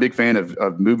I'm not a big fan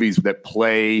of movies that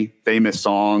play famous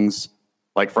songs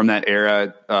like from that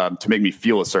era to make me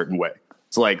feel a certain way.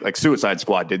 So like Suicide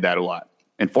Squad did that a lot.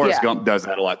 And Forrest Gump does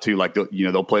that a lot too. Like,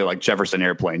 they'll play like Jefferson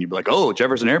Airplane. You'd be like, oh,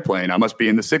 Jefferson Airplane, I must be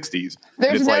in the 60s.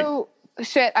 There's no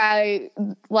shit I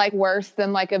like worse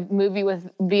than like a movie with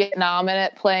Vietnam in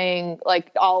it playing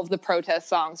like all of the protest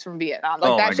songs from Vietnam.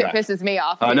 Like that shit pisses me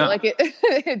off. I know. Like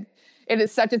it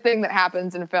is such a thing that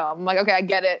happens in film. I'm like, okay, I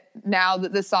get it. Now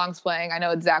that this song's playing, I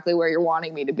know exactly where you're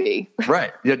wanting me to be.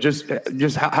 Right. Yeah. Just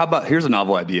how about, here's a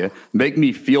novel idea. Make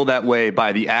me feel that way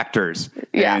by the actors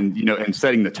and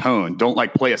setting the tone. Don't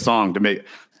like play a song to make,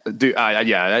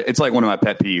 it's like one of my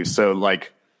pet peeves. So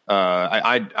like,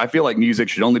 I feel like music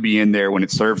should only be in there when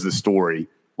it serves the story.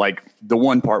 Like the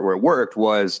one part where it worked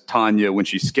was Tonya, when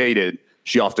she skated,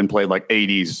 she often played like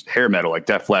 80s hair metal, like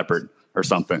Def Leppard or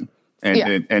something. And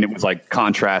it was like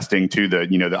contrasting to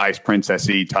the Ice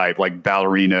Princess-y type, like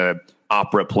ballerina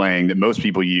opera playing that most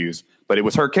people use. But it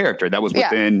was her character that was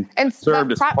within and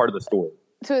served as part of the story.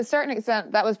 To a certain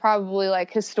extent, that was probably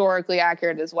like historically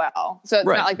accurate as well. So it's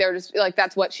not like they were just like,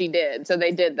 that's what she did. So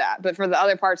they did that. But for the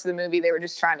other parts of the movie, they were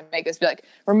just trying to make us be like,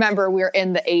 remember, we're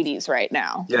in the 80s right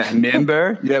now. Yeah,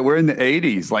 remember? We're in the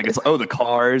 80s. Like, it's, the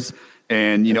cars.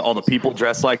 And, all the people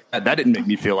dressed like that. That didn't make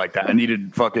me feel like that. I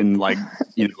needed fucking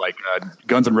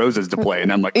Guns N' Roses to play.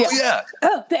 And I'm like,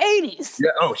 oh, the 80s. Yeah.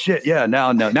 Oh, shit. Yeah. Now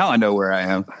I know where I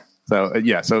am. So,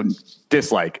 so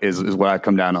dislike is what I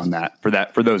come down on that for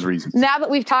those reasons. Now that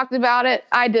we've talked about it,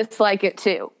 I dislike it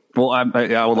too. Well,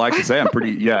 I would like to say I'm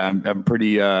pretty, I'm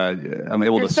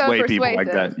able to sway people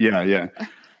like that. Yeah.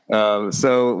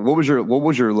 So what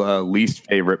was your least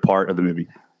favorite part of the movie?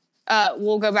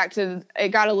 We'll go back to, it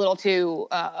got a little too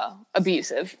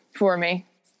abusive for me.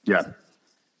 Yeah.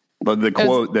 But the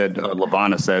quote that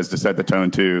LaVonna says to set the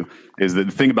tone too is that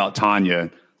the thing about Tonya,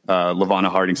 LaVonna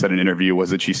Harding said in an interview, was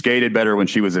that she skated better when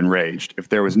she was enraged. If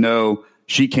there was no,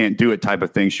 she can't do it type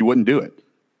of thing, she wouldn't do it.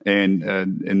 And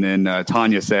then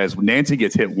Tonya says, Nancy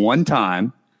gets hit one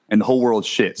time and the whole world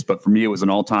shits. But for me, it was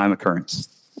an all-time occurrence.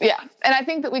 Yeah. And I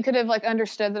think that we could have like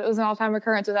understood that it was an all-time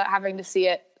occurrence without having to see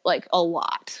it like a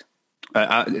lot.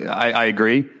 I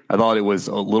agree. I thought it was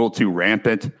a little too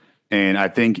rampant. And I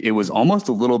think it was almost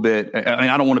a little bit, I mean,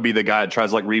 I don't want to be the guy that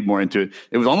tries to like read more into it.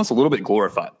 It was almost a little bit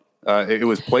glorified. It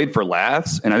was played for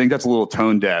laughs. And I think that's a little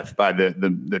tone deaf by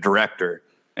the director.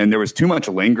 And there was too much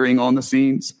lingering on the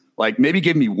scenes. Like maybe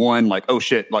give me one, like, oh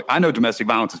shit. Like I know domestic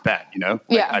violence is bad, you know? Like,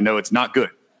 yeah. I know it's not good.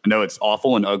 I know it's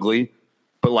awful and ugly.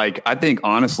 But like, I think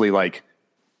honestly, like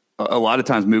a lot of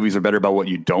times movies are better by what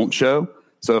you don't show.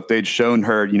 So if they'd shown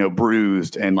her, you know,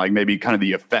 bruised and like maybe kind of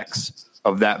the effects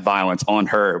of that violence on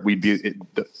her,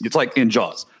 it's like in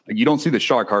Jaws. Like you don't see the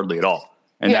shark hardly at all.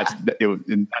 And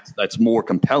that's more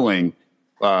compelling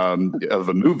of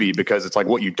a movie because it's like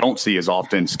what you don't see is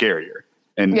often scarier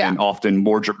and often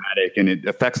more dramatic, and it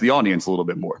affects the audience a little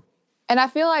bit more. And I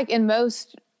feel like in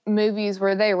most movies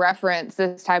where they reference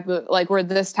this type of like where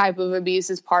this type of abuse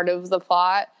is part of the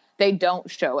plot, they don't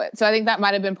show it. So I think that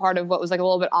might have been part of what was like a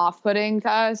little bit off-putting to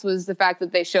us was the fact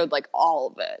that they showed like all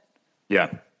of it.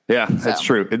 Yeah. Yeah, that's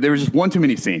true. There was just one too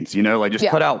many scenes, you know, like just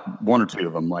cut out one or two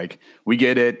of them. Like we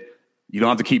get it. You don't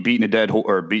have to keep beating a dead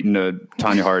or beating a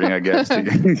Tonya Harding, I guess.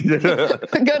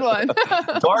 Good one.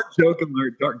 Dark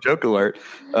joke alert.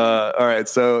 All right.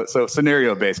 So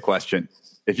scenario-based question.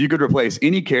 If you could replace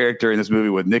any character in this movie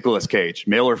with Nicolas Cage,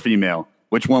 male or female,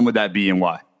 which one would that be and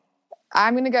why?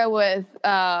 I'm going to go with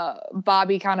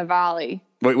Bobby Cannavale.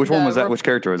 Wait, which one was that? Which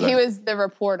character was that? He was the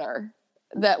reporter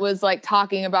that was like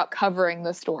talking about covering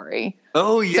the story.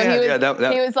 Oh yeah,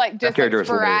 so he was like just like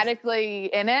sporadically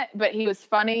in it, but he was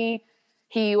funny.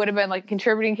 He would have been like a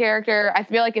contributing character. I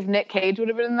feel like if Nick Cage would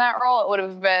have been in that role, it would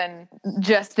have been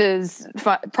just as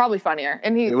probably funnier.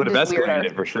 And it would have escalated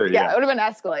it for sure. Yeah, it would have been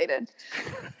escalated.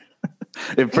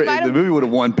 If the movie would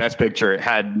have won Best Picture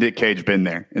had Nick Cage been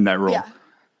there in that role.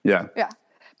 Yeah.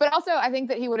 But also, I think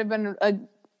that he would have been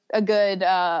a good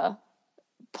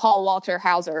Paul Walter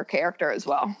Hauser character as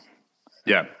well.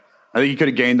 Yeah, I think he could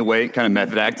have gained the weight, kind of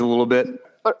method act a little bit.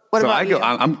 What about you?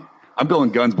 I'm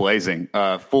going guns blazing,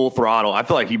 full throttle. I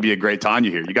feel like he'd be a great Tonya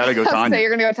here. You got to go Tonya. So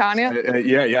you're going to go Tonya?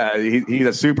 Yeah. He's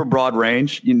a super broad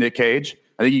range, Nick Cage.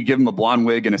 I think you give him a blonde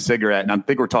wig and a cigarette, and I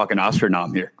think we're talking Oscar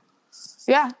nom here.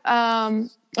 Yeah. I'm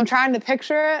trying to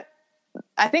picture it.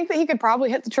 I think that he could probably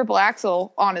hit the triple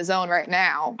axel on his own right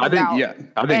now. I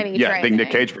think Nick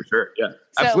Cage for sure. Yeah,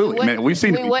 so absolutely. Man, we've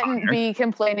seen. We wouldn't be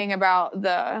complaining about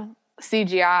the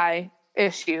CGI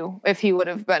issue if he would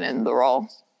have been in the role.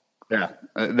 Yeah,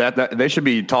 that they should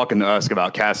be talking to us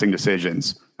about casting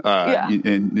decisions.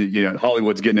 And you know,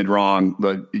 Hollywood's getting it wrong.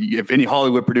 But if any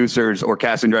Hollywood producers or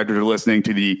casting directors are listening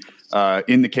to the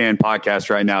In the Can podcast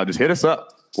right now, just hit us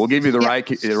up. We'll give you the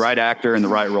right actor and the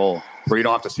right role, where you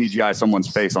don't have to CGI someone's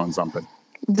face on something.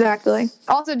 Exactly.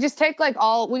 Also, just take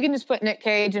we can just put Nick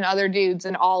Cage and other dudes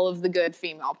in all of the good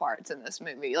female parts in this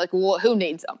movie. Like, who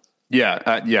needs them? Yeah.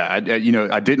 I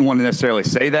didn't want to necessarily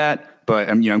say that, but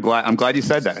I'm glad you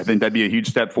said that. I think that'd be a huge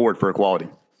step forward for equality.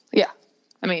 Yeah.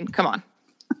 I mean, come on.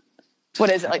 What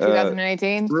is it, like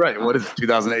 2018? Right. What is it,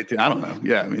 2018? I don't know.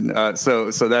 Yeah. I mean, so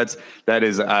that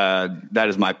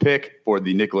is my pick for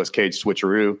the Nicolas Cage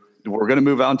switcheroo. We're going to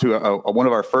move on to one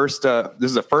of our first.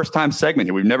 This is a first time segment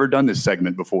here. We've never done this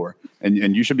segment before, and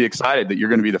you should be excited that you're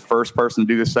going to be the first person to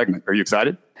do this segment. Are you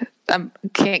excited?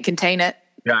 Can't contain it.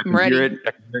 Yeah, I can hear it.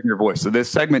 I can hear it in your voice. So this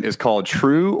segment is called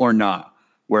True or Not,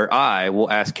 where I will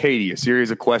ask Katie a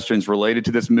series of questions related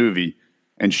to this movie,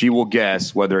 and she will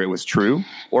guess whether it was true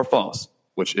or false,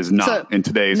 which is not in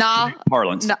today's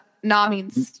parlance. Nah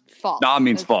means false. Nah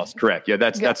means false. Correct. Yeah,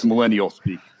 that's millennial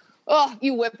speak. Oh,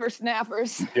 you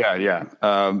whippersnappers. Yeah.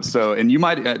 So, and you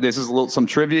might, this is some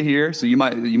trivia here. So you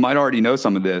might already know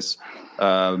some of this,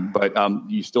 but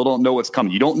you still don't know what's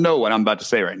coming. You don't know what I'm about to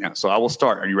say right now. So I will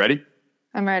start. Are you ready?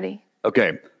 I'm ready.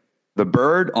 Okay. The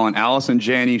bird on Allison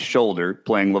Janney's shoulder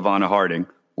playing LaVonna Harding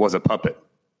was a puppet.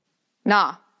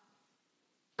 Nah.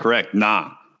 Correct.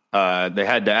 Nah. They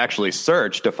had to actually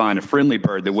search to find a friendly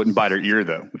bird that wouldn't bite her ear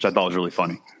though, which I thought was really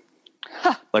funny.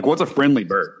 Like, what's a friendly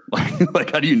bird?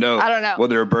 Like, how do you know? I don't know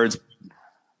whether a bird's.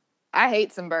 I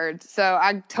hate some birds, so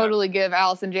I totally give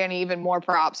Allison Janney even more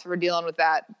props for dealing with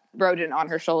that rodent on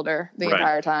her shoulder the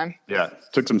entire time. Yeah,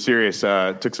 took some serious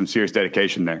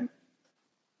dedication there.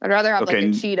 I'd rather have like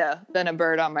a cheetah than a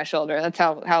bird on my shoulder. That's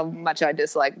how much I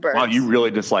dislike birds. Wow, you really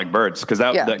dislike birds because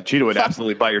that cheetah would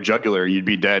absolutely bite your jugular and you'd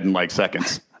be dead in like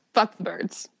seconds. Fuck the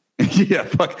birds. Yeah.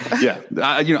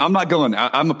 I'm not going.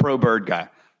 I'm a pro bird guy.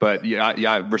 But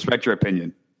I respect your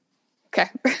opinion. Okay.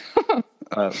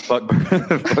 Fuck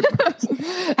birds.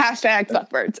 Hashtag fuck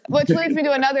birds. Which leads me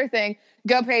to another thing.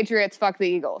 Go Patriots, fuck the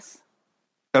Eagles.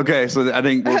 Okay, so I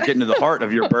think we're getting to the heart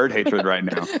of your bird hatred right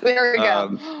now. There we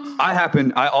go.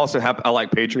 I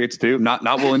like Patriots too. Not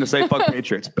willing to say fuck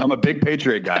Patriots. I'm a big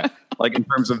Patriot guy, like in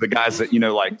terms of the guys that,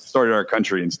 like started our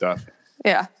country and stuff.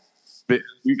 Yeah. But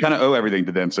we kind of owe everything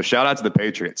to them. So shout out to the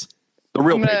Patriots. The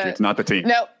real Patriots, not the team.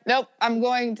 Nope. I'm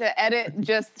going to edit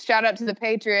just shout out to the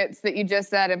Patriots that you just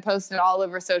said and post it all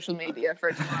over social media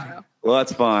for tomorrow. Well,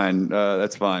 that's fine.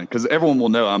 That's fine. Because everyone will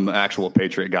know I'm an actual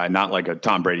Patriot guy, not like a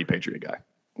Tom Brady Patriot guy.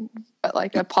 But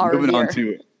like a Paul moving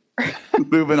Revere.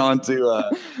 moving on to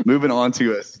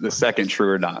the second true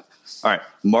or not. All right.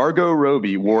 Margot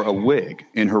Robbie wore a wig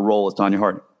in her role as Tonya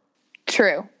Harding.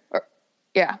 True.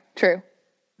 True.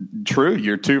 True.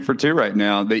 You're 2 for 2 right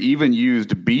now. They even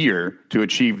used beer to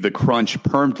achieve the crunch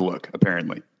permed look,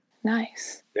 apparently.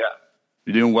 Nice. Yeah.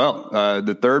 You're doing well.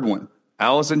 The third one.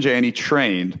 Allison Janney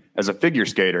trained as a figure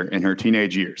skater in her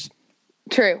teenage years.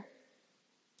 True.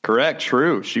 Correct.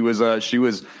 True. She was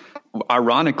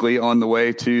ironically on the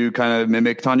way to kind of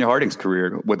mimic Tonya Harding's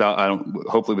career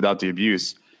hopefully without the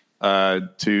abuse,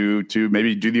 to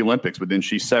maybe do the Olympics. But then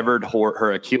she severed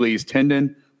her Achilles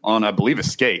tendon on, I believe, a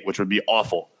skate, which would be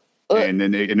awful. And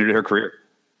then it ended her career.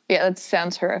 Yeah, that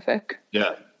sounds horrific.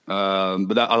 Yeah.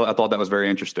 But I thought that was very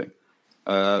interesting.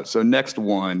 So next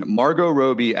one, Margot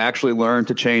Robbie actually learned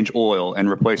to change oil and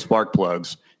replace spark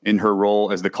plugs in her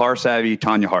role as the car savvy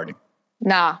Tonya Harding.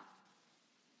 Nah.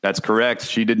 That's correct.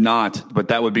 She did not, but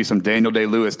that would be some Daniel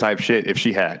Day-Lewis type shit if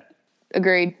she had.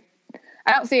 Agreed.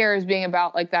 I don't see her as being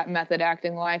about like that method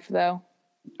acting life, though.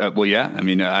 Well, yeah. I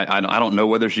mean, I don't know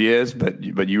whether she is, but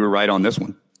you were right on this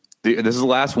one. This is the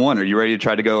last one. Are you ready to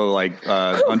try to go like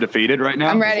undefeated right now?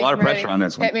 I'm ready. There's a lot of pressure on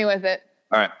this one. Hit me with it.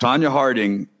 All right. Tonya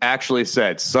Harding actually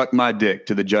said, "Suck my dick"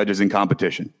 to the judges in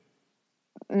competition.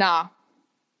 Nah,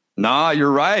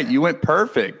 you're right. You went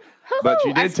perfect. But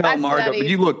you did tell Margot. But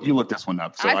you looked this one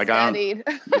up. So I studied.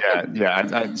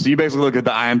 So you basically look at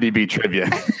the IMDb trivia.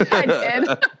 I did.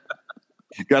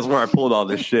 That's where I pulled all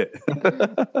this shit.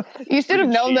 You should have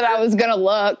known that I was gonna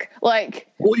look. Like,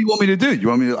 what do you want me to do? You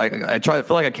want me to I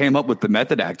feel like I came up with the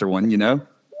method actor one, Yeah,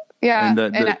 and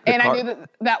I car- knew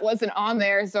that wasn't on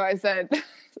there, so I said.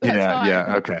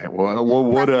 Yeah. Okay. Well,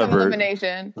 whatever.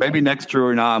 Elimination. Maybe next True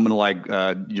or Not, I'm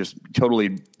gonna just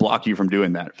totally block you from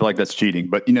doing that. I feel like that's cheating,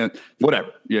 but whatever.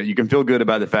 Yeah, you can feel good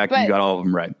about the fact that you got all of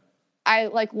them right. I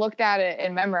looked at it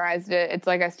and memorized it. It's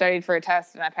like I studied for a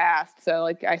test and I passed, so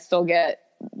I still get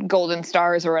golden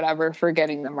stars or whatever for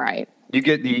getting them right. You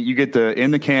get the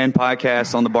In the Can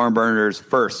podcast on the Barn Burners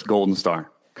first golden star.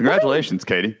 Congratulations,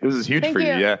 Katie. This is huge for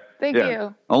you. Yeah. Thank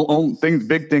you.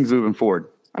 Big things moving forward.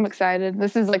 I'm excited.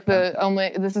 This is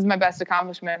this is my best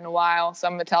accomplishment in a while. So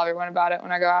I'm going to tell everyone about it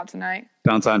when I go out tonight.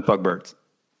 Pound sign, fuck birds.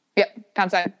 Yep.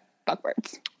 Pound sign, fuck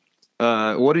birds.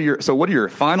 What are your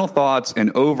final thoughts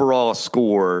and overall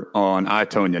score on I,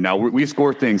 Tonya? Now we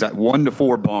score things at 1 to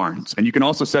 4 barns, and you can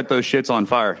also set those shits on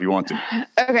fire if you want to.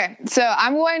 Okay. So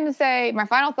I'm going to say my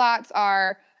final thoughts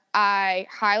are, I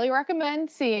highly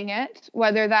recommend seeing it,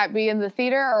 whether that be in the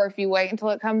theater or if you wait until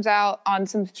it comes out on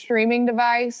some streaming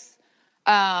device.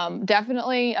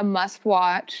 Definitely a must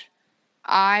watch.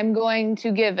 I'm going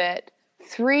to give it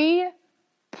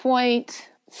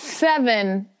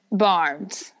 3.7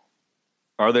 barns.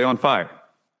 Are they on fire?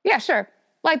 Yeah, sure.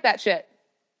 Light that shit.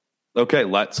 Okay,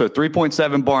 so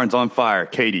 3.7 barns on fire.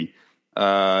 Katie,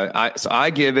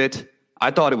 I give it. I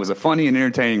thought it was a funny and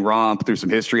entertaining romp through some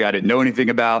history I didn't know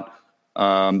anything about.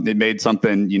 It made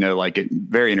something,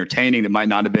 very entertaining that might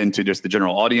not have been to just the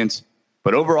general audience.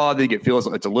 But overall, I think it feels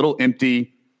it's a little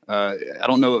empty. I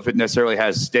don't know if it necessarily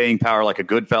has staying power like a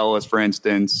Goodfellas, for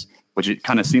instance, which it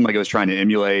kind of seemed like it was trying to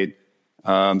emulate.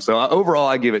 So overall,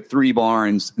 I give it 3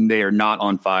 barns, and they are not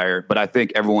on fire. But I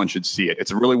think everyone should see it.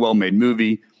 It's a really well-made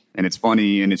movie, and it's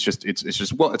funny, and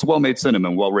it's well-made cinema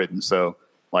and well-written. So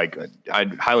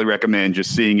I'd highly recommend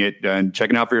just seeing it and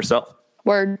checking it out for yourself.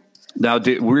 Word. Now,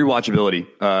 rewatchability.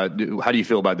 How do you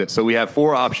feel about this? So we have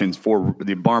 4 options for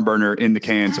the Barn Burner In the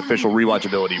Can's official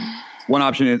rewatchability. One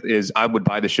option is I would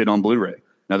buy the shit on Blu-ray.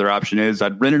 Another option is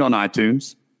I'd rent it on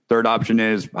iTunes. Third option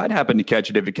is I'd happen to catch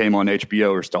it if it came on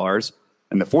HBO or Stars.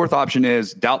 And the fourth option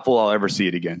is doubtful I'll ever see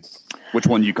it again. Which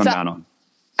one do you come down on?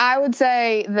 I would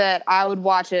say that I would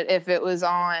watch it if it was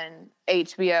on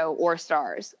HBO or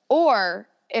Stars. Or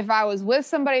if I was with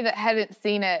somebody that hadn't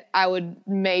seen it, I would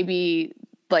maybe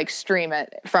stream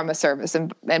it from a service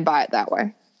and buy it that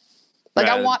way.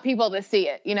 I want people to see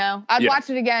it, I'd watch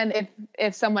it again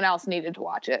if someone else needed to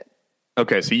watch it.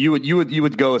 Okay, so you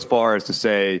would go as far as to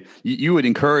say you would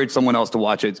encourage someone else to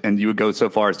watch it, and you would go so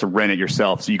far as to rent it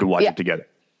yourself so you could watch it together.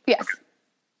 Yes. Okay.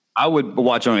 I would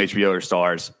watch it on HBO or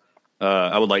Stars.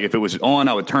 I would if it was on,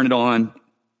 I would turn it on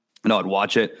and I would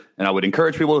watch it, and I would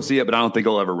encourage people to see it, but I don't think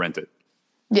I'll ever rent it.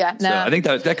 Yeah, no. So I think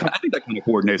that kind of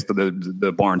coordinates to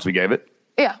the Barnes we gave it.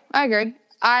 Yeah, I agree.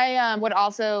 I would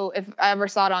also, if I ever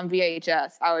saw it on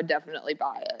VHS, I would definitely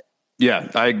buy it. Yeah,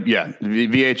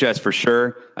 VHS for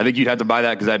sure. I think you'd have to buy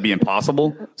that because that'd be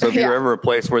impossible. So if you're ever a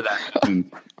place where that,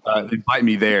 invite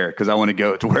me there because I want to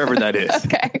go to wherever that is.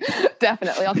 Okay,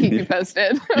 definitely. I'll keep you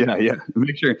posted. Yeah.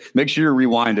 Make sure you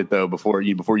rewind it though before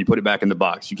you put it back in the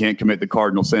box. You can't commit the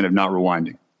cardinal sin of not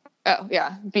rewinding. Oh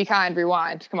yeah, be kind,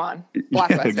 rewind. Come on, Blockbuster.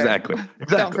 Yeah, exactly.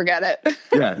 Don't forget it.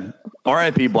 Yeah,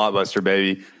 R.I.P. Blockbuster,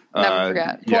 baby. Never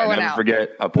forget. Never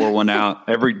forget. I pour one out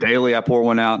daily. I pour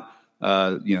one out.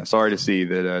 Sorry to see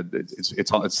that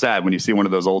it's sad when you see one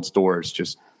of those old stores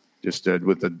just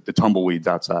with the tumbleweeds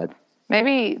outside.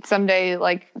 Maybe someday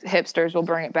hipsters will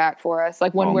bring it back for us.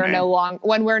 When we're no longer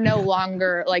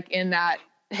in that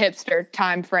hipster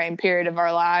time frame period of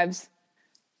our lives.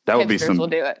 That would hipsters will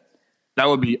do it. That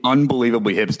would be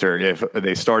unbelievably hipster if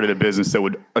they started a business that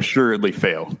would assuredly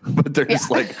fail. But they're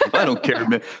just I don't care,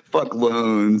 man. Fuck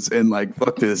loans and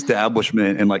fuck the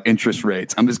establishment and interest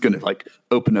rates. I'm just going to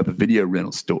open up a video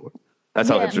rental store. That's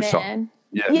how hipsters talk.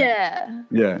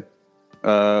 Yeah.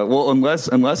 Well,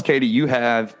 unless Katie, you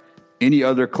have any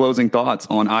other closing thoughts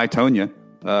on I, Tonya,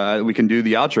 we can do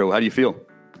the outro. How do you feel?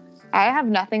 I have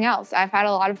nothing else. I've had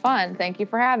a lot of fun. Thank you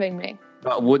for having me.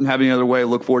 Wouldn't have any other way.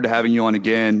 Look forward to having you on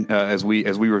again as we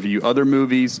review other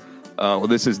movies.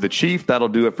 This is The Chief. That'll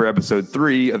do it for episode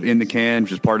 3 of In the Can,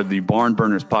 which is part of the Barn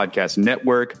Burners Podcast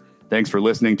Network. Thanks for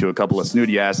listening to a couple of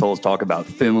snooty assholes talk about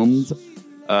films.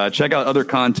 Check out other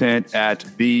content at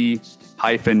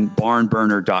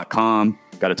the-barnburner.com.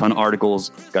 Got a ton of articles,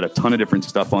 got a ton of different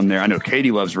stuff on there. I know Katie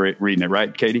loves reading it,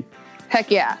 right, Katie? Heck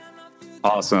yeah.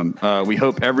 Awesome. We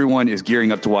hope everyone is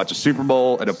gearing up to watch a Super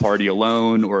Bowl at a party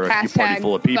alone or a party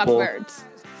full of people. Fuck birds.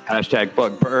 Hashtag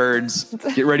fuck birds.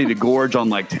 Get ready to gorge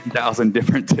on 10,000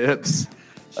 different tips.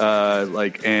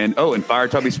 And Fire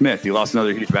Tubby Smith. He lost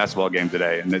another huge basketball game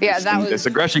today. And this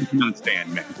aggression cannot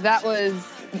stand, man. That was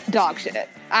dog shit.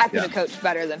 I could have coached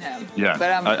better than him. Yeah.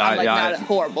 But I'm not a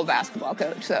horrible basketball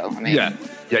coach. So, I mean. Yeah.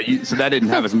 So that didn't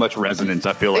have as much resonance,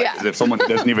 I feel as if someone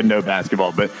doesn't even know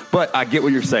basketball. But I get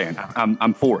what you're saying.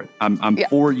 I'm for it. I'm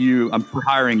for you. I'm for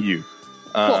hiring you.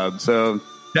 Cool. So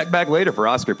check back later for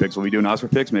Oscar picks. We'll be doing Oscar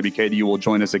picks. Maybe Katie, you will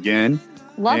join us again.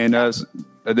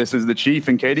 This is the Chief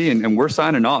and Katie, and we're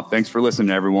signing off. Thanks for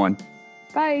listening, everyone.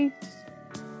 Bye.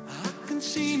 I can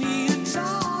see me a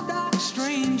tall, dark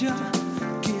stranger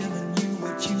giving you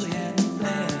what you hadn't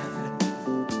planned.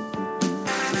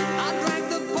 I drank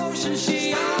the potion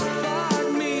she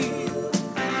offered me.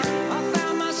 I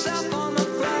found myself on the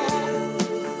floor.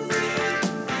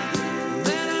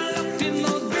 Then I looked in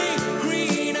those big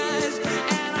green eyes,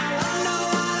 and I wonder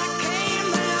what I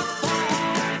came there for.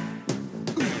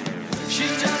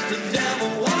 She's just a devil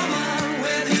woman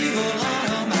with evil on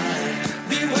her mind.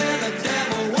 Beware the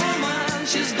devil woman,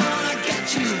 she's gonna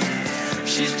get you.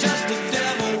 She's just a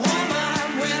devil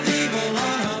woman with evil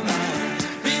on her mind.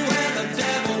 Beware the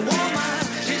devil woman,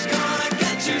 she's gonna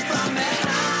get you from